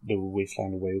the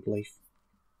wasteland wildlife.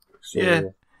 So, yeah,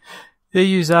 they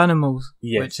use animals,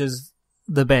 yes. Which is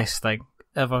the best thing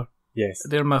ever. Yes,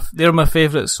 they're my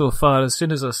favourites so far. As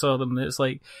soon as I saw them, it's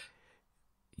like,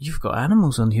 you've got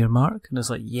animals on here, Mark, and it's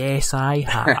like, yes, I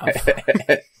have.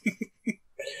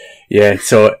 Yeah,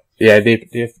 so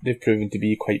they've proven to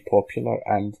be quite popular,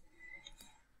 and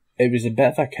it was a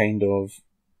bit of a kind of,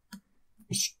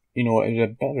 it was a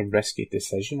bit of a risky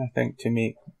decision, I think, to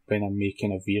make when I'm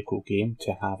making a vehicle game,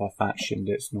 to have a faction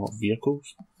that's not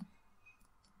vehicles.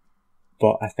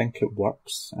 But I think it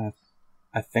works.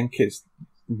 I think it's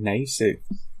nice. It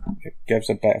gives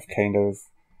a bit of kind of,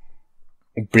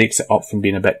 it breaks it up from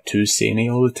being a bit too samey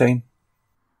all the time.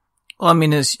 Well, I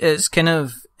mean, it's kind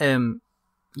of,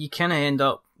 you kind of end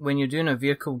up when you're doing a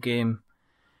vehicle game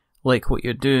like what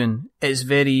you're doing, it's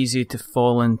very easy to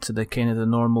fall into the kind of the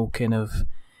normal kind of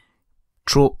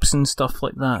tropes and stuff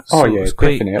like that. So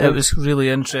definitely. It was really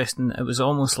interesting. It was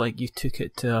almost like you took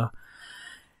it to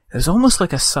it was almost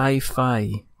like a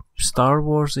sci-fi, Star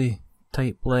Warsy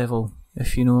type level,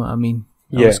 if you know what I mean.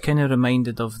 I was kind of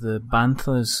reminded of the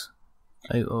Banthas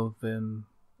out of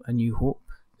A New Hope,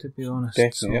 to be honest.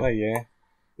 Definitely, yeah.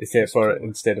 Except for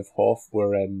instead of Hoth,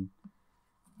 we're in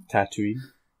Tatooine.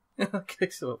 Okay,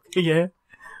 so yeah,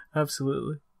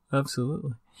 absolutely.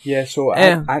 Yeah, so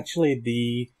actually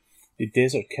the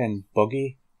Desert King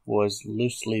buggy was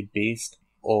loosely based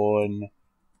on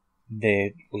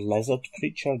the lizard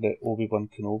creature that Obi-Wan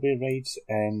Kenobi rides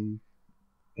in,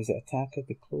 is it Attack of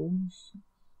the Clones?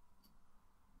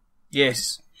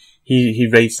 Yes. He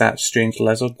rides that strange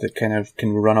lizard that kind of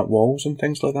can run up walls and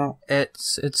things like that.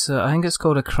 It's I think it's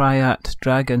called a Kryat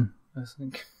dragon, I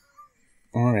think.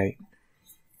 Alright.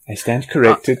 I stand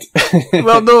corrected.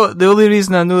 Well, no, the only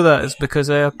reason I know that is because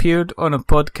I appeared on a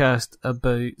podcast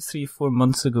about 3-4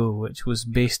 months ago, which was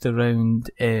based around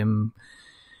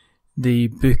the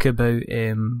book about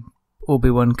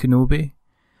Obi-Wan Kenobi.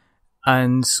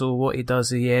 And so what he does,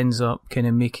 he ends up kind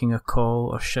of making a call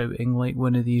or shouting like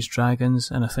one of these dragons,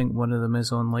 and I think one of them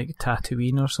is on like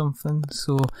Tatooine or something.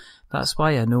 So that's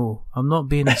why I know. I'm not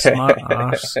being a smart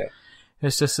arse.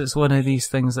 It's just, it's one of these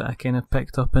things that I kind of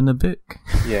picked up in the book.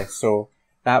 Yeah, so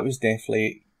that was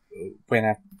definitely when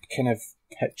I kind of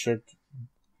pictured,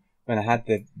 when I had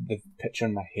the picture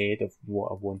in my head of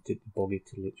what I wanted the buggy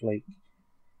to look like.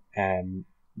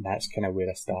 That's kind of where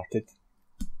I started.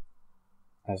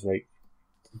 I was like,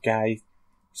 guy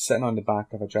sitting on the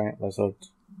back of a giant lizard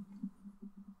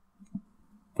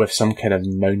with some kind of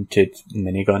mounted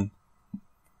minigun.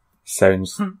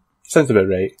 Sounds about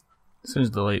right.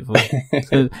 Sounds delightful.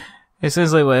 It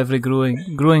sounds like what every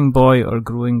growing boy or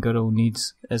growing girl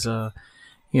needs is a,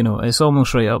 you know, it's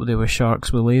almost right up there with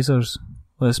sharks with lasers.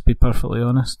 Let's be perfectly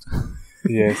honest.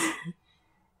 Yes.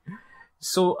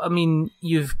 So, I mean,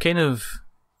 you've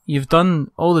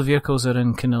done, all the vehicles are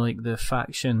in kind of like the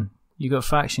faction, you got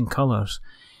faction colours.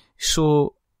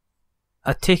 So,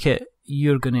 I take it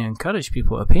you're going to encourage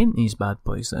people to paint these bad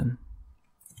boys then?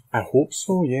 I hope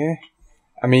so, yeah.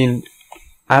 I mean,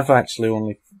 I've actually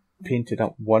only painted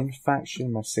up one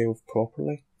faction myself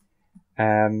properly.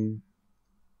 And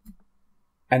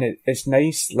it's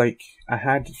nice, like, I've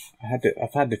had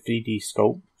the 3D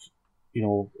sculpts, you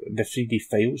know, the 3D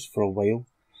files for a while,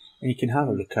 and you can have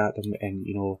a look at them and,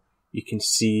 you know, you can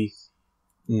see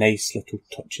nice little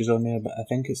touches on there, but I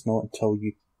think it's not until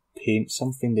you paint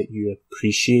something that you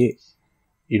appreciate,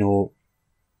 you know,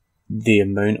 the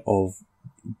amount of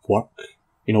work,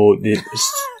 you know,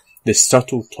 the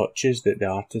subtle touches that the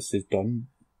artist has done.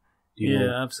 You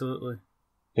know, absolutely.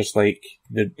 There's like,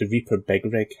 the Reaper Big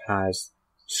Rig has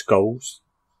skulls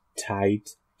tied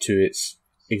to its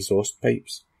exhaust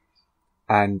pipes,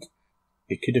 and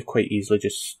it could have quite easily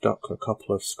just stuck a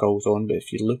couple of skulls on, but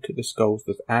if you look at the skulls,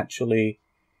 there's actually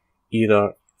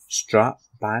either strap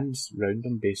bands round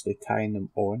them, basically tying them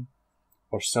on,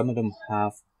 or some of them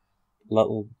have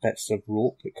little bits of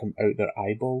rope that come out their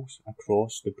eyeballs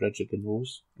across the bridge of the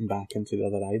nose and back into the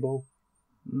other eyeball.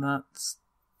 That's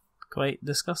quite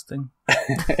disgusting.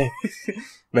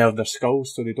 Well, they're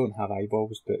skulls, so they don't have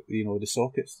eyeballs, but, you know, the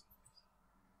sockets.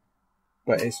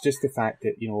 But it's just the fact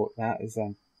that, you know, that is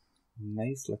a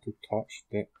nice little touch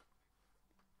that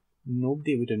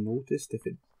nobody would have noticed if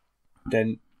it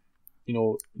didn't, you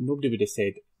know, nobody would have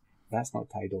said, that's not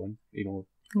tied on, you know,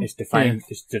 it's defying,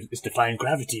 it's defying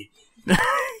gravity.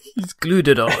 He's glued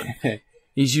it on.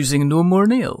 He's using no more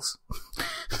nails.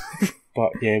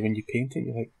 But yeah, when you paint it,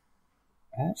 you're like,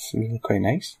 that's really quite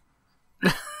nice.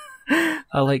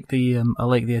 I like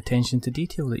the attention to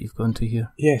detail that you've gone to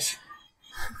here. Yes.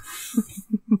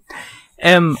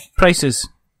 Prices.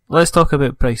 Let's talk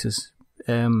about prices.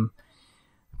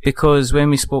 Because when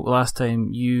we spoke last time,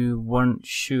 you weren't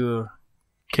sure,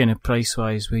 kind of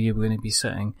price-wise, where you were going to be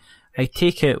sitting. I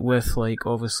take it with, like,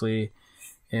 obviously,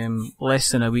 less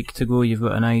than a week to go, you've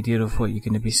got an idea of what you're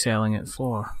going to be selling it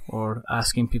for, or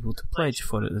asking people to pledge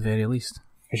for it at the very least.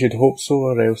 I should hope so,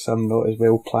 or else I'm not as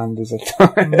well planned as I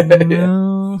thought.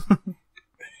 No.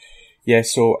 Yeah,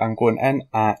 so I'm going in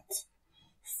at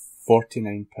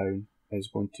 £49 is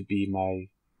going to be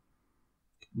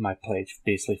my pledge,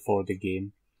 basically, for the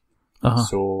game. Uh-huh.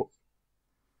 So,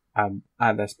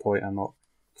 at this point, I'm not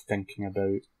thinking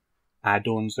about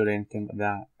add-ons or anything like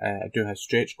that. I do have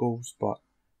stretch goals, but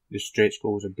the stretch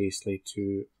goals are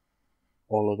basically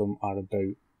all of them are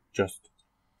about just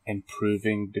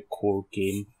improving the core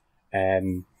game,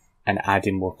 and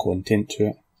adding more content to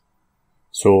it.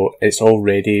 So it's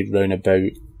already round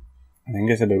about, I think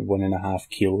it's about 1.5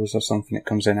 kilos or something it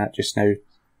comes in at just now.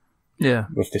 Yeah.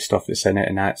 With the stuff that's in it,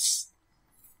 and that's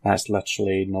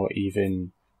literally not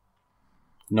even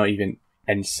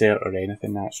insert or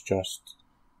anything. That's just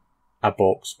a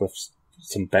box with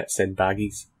some bits in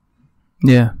baggies.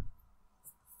 Yeah.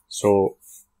 So,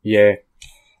 yeah,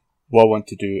 what I want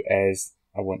to do is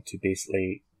I want to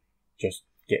basically just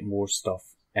get more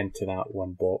stuff into that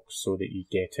one box so that you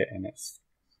get it and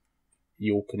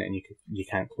you open it and you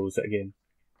can't close it again.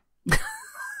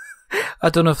 I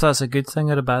don't know if that's a good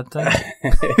thing or a bad thing. I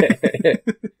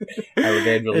would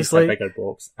then release a bigger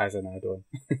box as an add-on.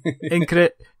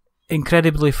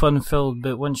 Incredibly fun-filled,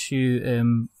 but once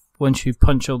you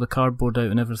punch all the cardboard out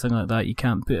and everything like that, you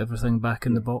can't put everything back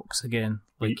in the box again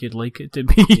like you'd like it to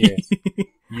be. Yes.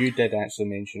 You did actually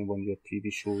mention one of your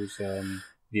previous shows,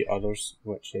 the others,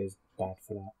 which is bad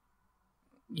for that.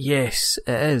 Yes,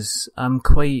 it is.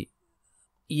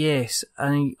 Yes,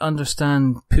 I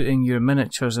understand putting your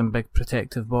miniatures in big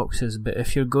protective boxes, but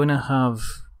if you're going to have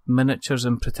miniatures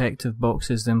in protective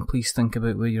boxes, then please think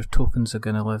about where your tokens are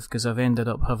going to live, because I've ended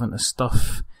up having to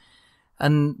stuff.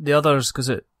 And the others, because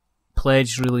it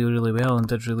pledged really, really well and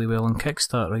did really well on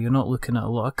Kickstarter, you're not looking at a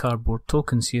lot of cardboard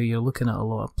tokens here, you're looking at a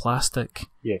lot of plastic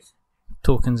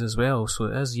tokens as well. So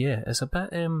it is, it's a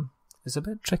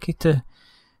bit tricky to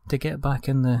get back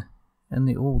in the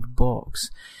old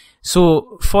box.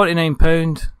 So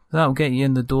 £49, that'll get you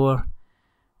in the door,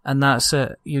 and that's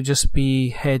it. You'll just be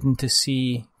heading to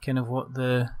see kind of what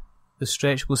the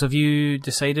stretch goes. Have you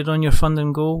decided on your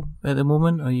funding goal at the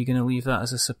moment, or are you going to leave that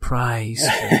as a surprise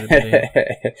for everybody?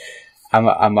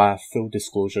 I'm a full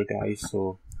disclosure guy,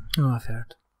 so... Oh, I've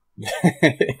heard.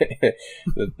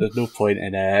 There's no point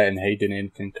in hiding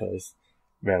anything, because,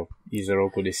 well, you're all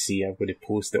going to see. I'm going to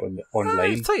post it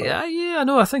online. I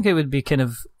know. I think it would be kind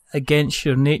of against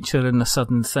your nature and a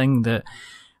sudden thing that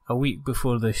a week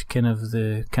before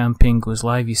the campaign goes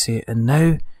live, you say, and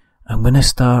now I'm going to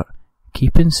start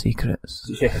keeping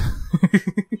secrets. Yeah.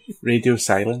 Radio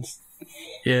silence.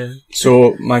 Yeah.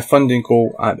 So my funding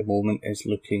goal at the moment is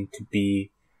looking to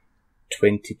be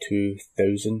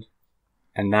 22,000,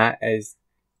 and that is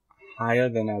higher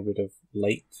than I would have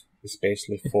liked,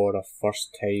 especially for a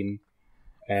first time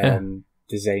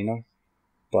designer.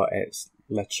 But it's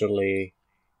literally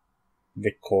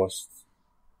the cost.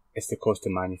 It's the cost to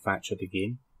manufacture the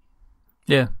game.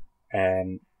 Yeah.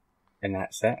 And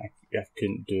that's it. I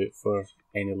couldn't do it for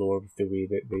any lower with the way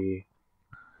that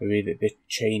the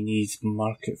Chinese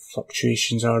market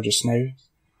fluctuations are just now.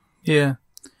 Yeah.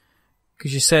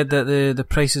 Because you said that the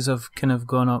prices have kind of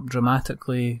gone up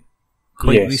dramatically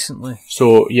quite recently.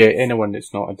 So, yeah, anyone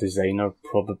that's not a designer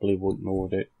probably won't know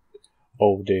that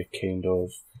all the kind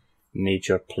of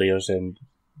major players in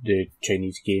the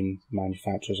Chinese game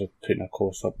manufacturers are putting their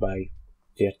costs up by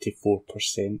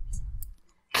 34%.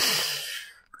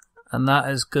 And that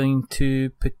is going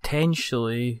to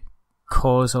potentially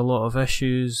cause a lot of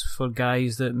issues for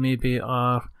guys that maybe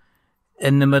are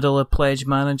in the middle of Pledge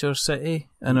Manager City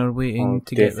and are waiting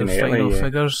to get their final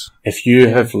figures. If you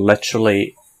have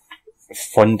literally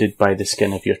funded by the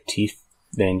skin of your teeth,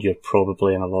 then you're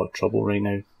probably in a lot of trouble right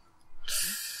now.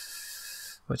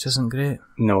 Which isn't great.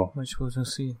 No. Which we'll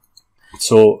see.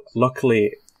 So,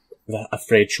 luckily, a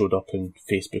thread showed up on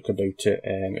Facebook about it.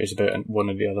 It was about one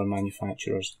of the other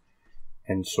manufacturers.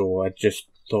 And so I just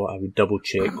thought I would double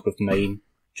check with mine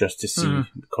just to see,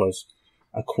 because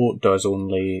a quote does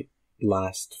only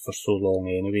last for so long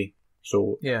anyway.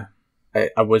 So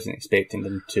I wasn't expecting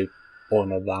them to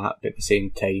honour that, but at the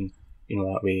same time,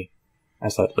 that way, I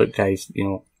was like, look guys,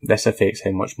 this affects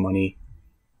how much money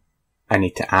I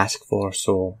need to ask for,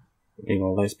 so,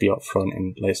 let's be upfront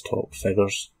and let's talk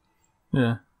figures.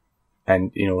 Yeah.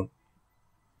 And,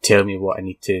 tell me what I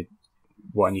need to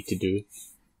do.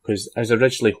 Because I was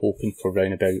originally hoping for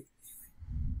around about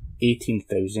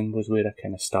 18,000 was where I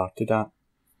kind of started at.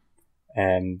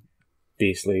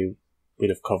 Basically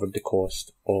would have covered the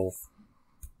cost of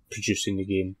producing the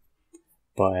game.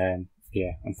 But,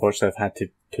 unfortunately I've had to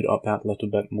put up that little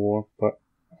bit more, but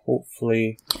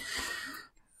hopefully...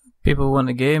 People want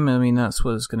a game, I mean, that's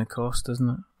what it's going to cost, isn't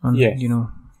it? And,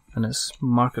 and it's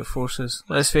market forces.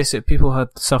 Let's face it, people have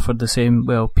suffered a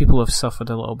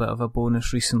little bit of a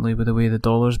bonus recently with the way the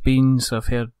dollar's been, so I've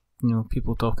heard,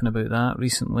 people talking about that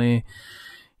recently.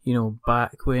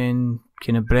 Back when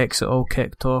kind of Brexit all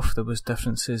kicked off, there was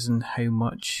differences in how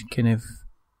much kind of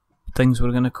things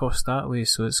were going to cost that way,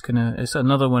 so it's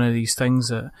another one of these things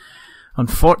that,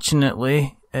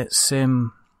 unfortunately, it's, I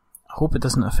hope it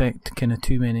doesn't affect kind of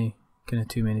too many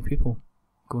people,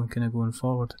 going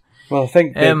forward. Well, I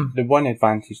think the one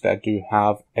advantage that I do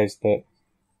have is that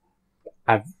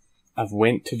I've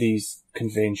went to these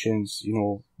conventions,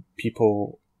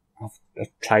 people have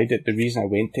tried it. The reason I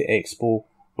went to Expo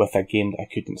with a game that I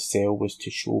couldn't sell was to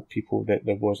show people that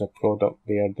there was a product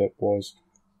there that was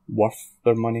worth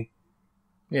their money.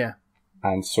 Yeah.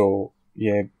 And so,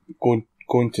 yeah, going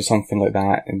to something like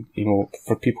that and,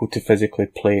 for people to physically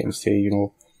play it and say,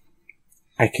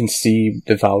 I can see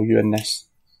the value in this.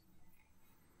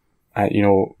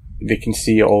 They can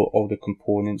see all the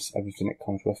components, everything that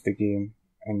comes with the game,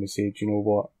 and they say, do you know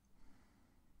what?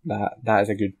 That is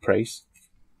a good price.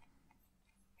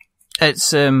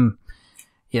 It's,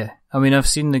 yeah. I mean, I've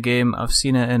seen the game, I've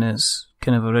seen it in its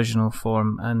kind of original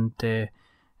form, and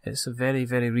it's a very,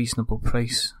 very reasonable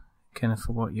price, kind of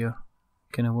for what you're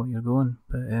going.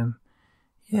 But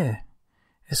yeah,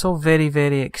 it's all very,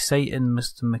 very exciting,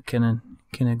 Mr. McKinnon,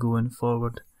 kind of going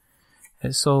forward.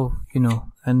 It's all,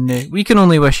 and we can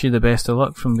only wish you the best of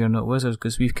luck from We're Not Wizards,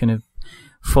 because we've kind of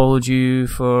followed you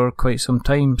for quite some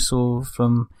time. So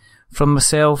from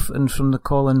myself and from the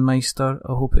Colin Meister,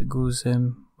 I hope it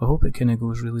kind of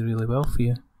goes really, really well for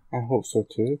you. I hope so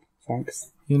too.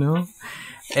 Thanks.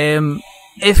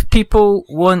 If people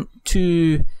want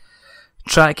to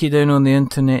track you down on the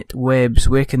internet webs,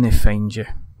 where can they find you?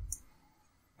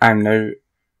 I'm now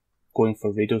going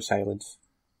for radio silence.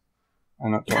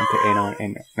 I'm not talking to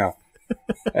anyone. No.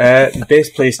 The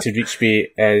best place to reach me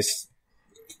is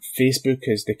Facebook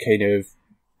is the kind of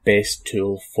best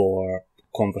tool for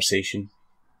conversation.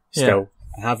 Still,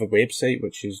 I have a website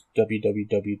which is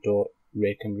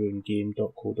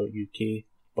www.wreckandruingame.co.uk.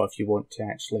 But if you want to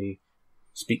actually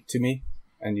speak to me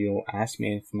and ask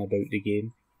me anything about the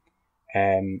game,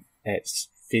 it's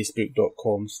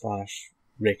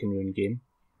facebook.com/wreckandruingame.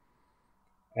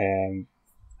 I'm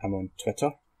on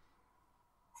Twitter,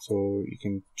 so you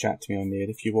can chat to me on there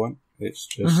if you want. It's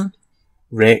just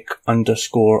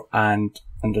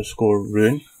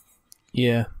rec_and_ruin.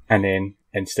 Yeah. And then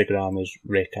Instagram is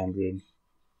rec_and_ruin.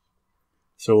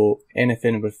 So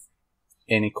anything with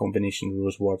any combination of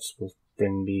those words will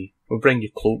bring you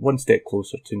one step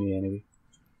closer to me anyway.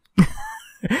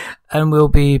 And we'll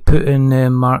be putting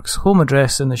Mark's home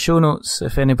address in the show notes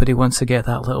if anybody wants to get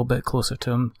that little bit closer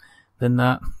to him than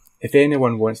that. If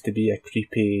anyone wants to be a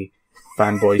creepy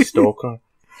fanboy stalker,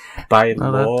 by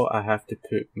law I have to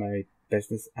put my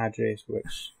business address,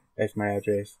 which is my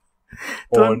address,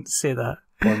 Don't say that.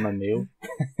 On my mail.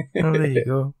 Oh, there you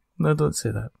go. No, don't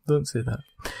say that. Don't say that.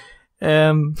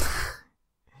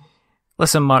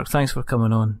 Listen, Mark, thanks for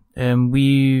coming on.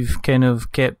 We've kind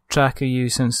of kept track of you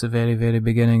since the very, very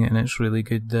beginning, and it's really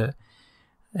good that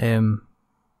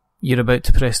you're about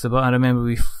to press the button. I remember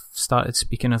we started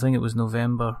speaking, I think it was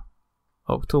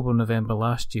October, November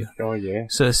last year. Oh, yeah.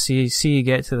 So see you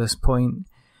get to this point.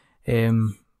 I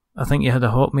think you had a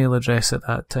Hotmail address at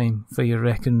that time for your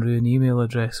Wreck and Ruin email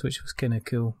address, which was kind of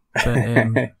cool.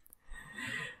 But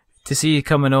to see you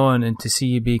coming on and to see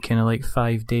you be kind of like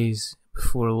 5 days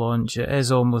before launch, it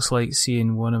is almost like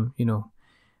seeing one of,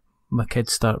 my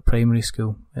kids start primary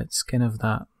school. It's kind of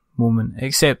that moment.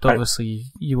 Except, obviously,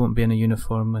 you won't be in a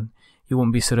uniform and you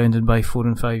won't be surrounded by 4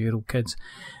 and 5 year old kids.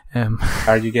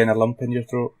 Are you getting a lump in your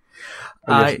throat?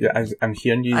 I'm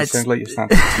hearing you sound like you're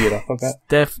starting to tear up a bit.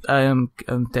 I'm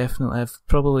definitely. I've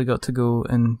probably got to go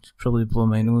and probably blow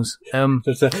my nose.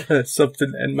 There's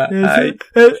something in my eye.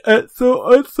 It's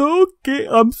okay.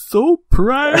 I'm so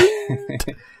proud.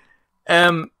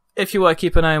 If you want to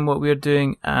keep an eye on what we're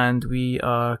doing, and we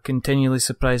are continually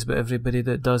surprised by everybody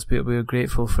that does, but we're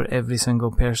grateful for every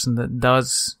single person that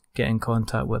does get in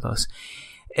contact with us.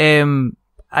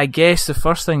 I guess the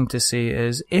first thing to say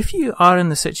is, if you are in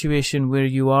the situation where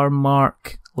you are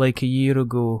Mark like a year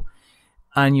ago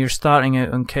and you're starting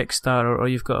out on Kickstarter, or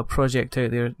you've got a project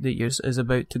out there that is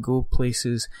about to go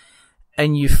places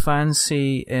and you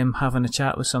fancy having a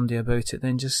chat with somebody about it,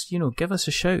 then just, give us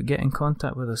a shout, get in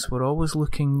contact with us. We're always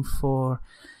looking for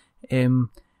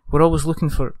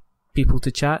people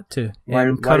to chat to. Why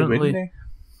wouldn't they?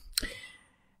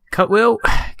 Well,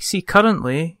 see,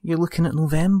 currently you're looking at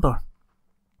November,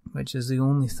 which is the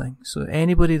only thing. So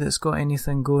anybody that's got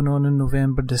anything going on in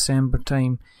November, December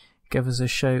time, give us a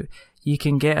shout. You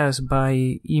can get us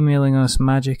by emailing us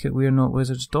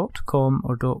magic@we'renotwizards.com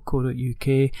or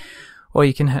 .co.uk, or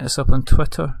you can hit us up on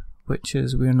Twitter, which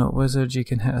is We're Not Wizards. You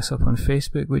can hit us up on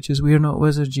Facebook, which is We're Not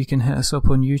Wizards. You can hit us up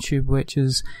on YouTube, which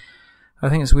is, I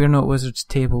think it's We're Not Wizards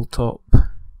Tabletop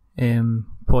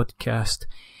podcast.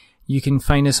 You can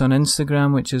find us on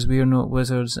Instagram, which is We're Not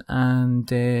Wizards, and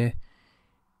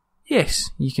yes,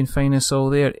 you can find us all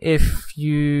there. If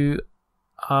you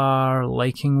are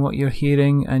liking what you're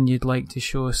hearing and you'd like to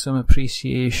show us some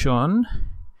appreciation,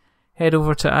 head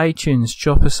over to iTunes,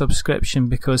 drop a subscription,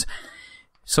 because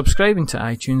subscribing to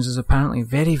iTunes is apparently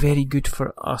very, very good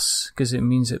for us, because it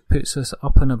means it puts us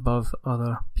up and above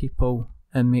other people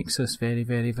and makes us very,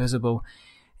 very visible.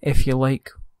 If you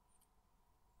like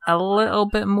a little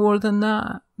bit more than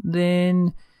that,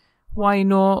 then why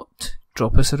not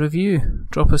drop us a review,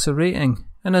 drop us a rating.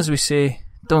 And as we say,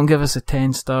 don't give us a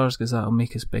 10 stars because that'll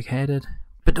make us big-headed.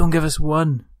 But don't give us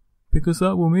 1 because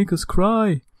that will make us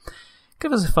cry.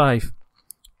 Give us a 5.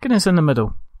 Get us in the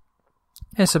middle.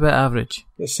 It's a bit average.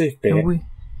 A safe bet.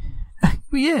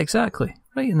 Yeah, exactly.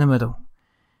 Right in the middle.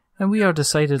 And we are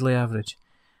decidedly average.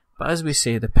 But as we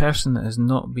say, the person that has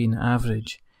not been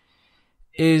average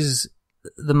is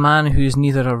the man who is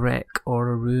neither a wreck or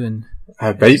a ruin.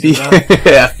 I might be.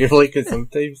 I feel like it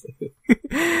sometimes.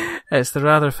 It's the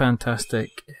rather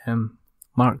fantastic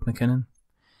Mark McKinnon.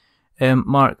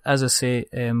 Mark, as I say,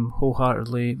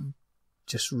 wholeheartedly,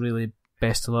 just really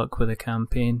best of luck with the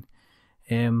campaign.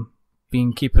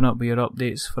 Been keeping up with your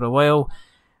updates for a while.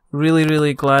 Really,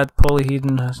 really glad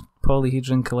Polyhedron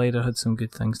Collider had some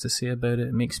good things to say about it.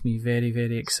 It makes me very,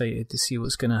 very excited to see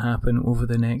what's going to happen over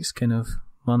the next kind of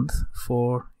month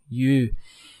for you.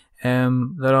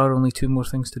 There are only 2 more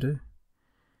things to do.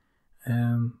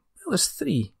 Well, there's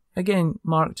 3. Again,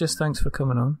 Mark, just thanks for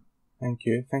coming on. Thank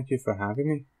you. Thank you for having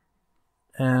me.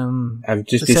 I would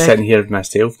just be sitting here with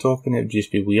myself talking. It would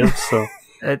just be weird. So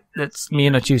it's me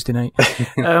on a Tuesday night.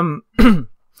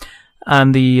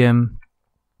 And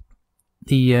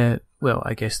well,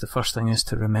 I guess the first thing is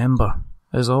to remember,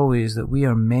 as always, that we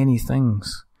are many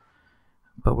things,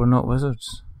 but we're not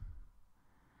wizards.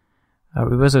 Are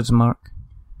we wizards, Mark?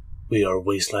 We are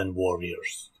wasteland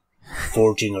warriors,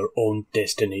 forging our own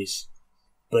destinies.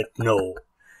 But no,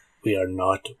 we are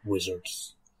not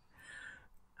wizards.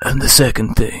 And the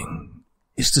second thing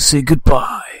is to say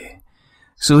goodbye.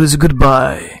 So there's a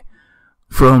goodbye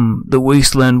from the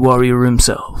wasteland warrior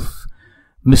himself,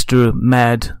 Mr.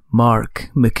 Mad Mark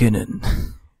McKinnon.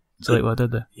 Is that what I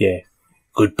did there? Yeah.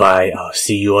 Goodbye, I'll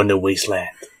see you on the wasteland.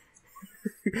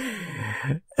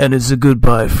 And it's a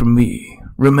goodbye from me.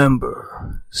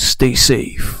 Remember, stay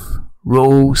safe.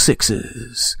 Roll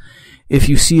 6s. If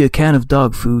you see a can of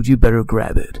dog food, you better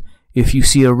grab it. If you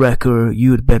see a wrecker,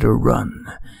 you'd better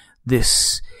run.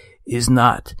 This is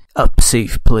not a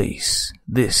safe place.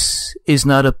 This is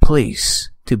not a place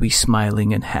to be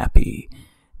smiling and happy.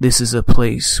 This is a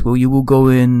place where you will go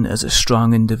in as a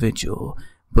strong individual,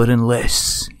 but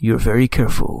unless you're very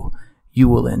careful, you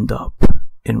will end up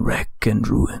in wreck and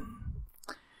ruin.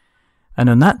 And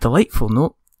on that delightful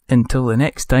note, until the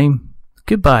next time,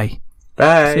 goodbye.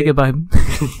 Bye. Say goodbye.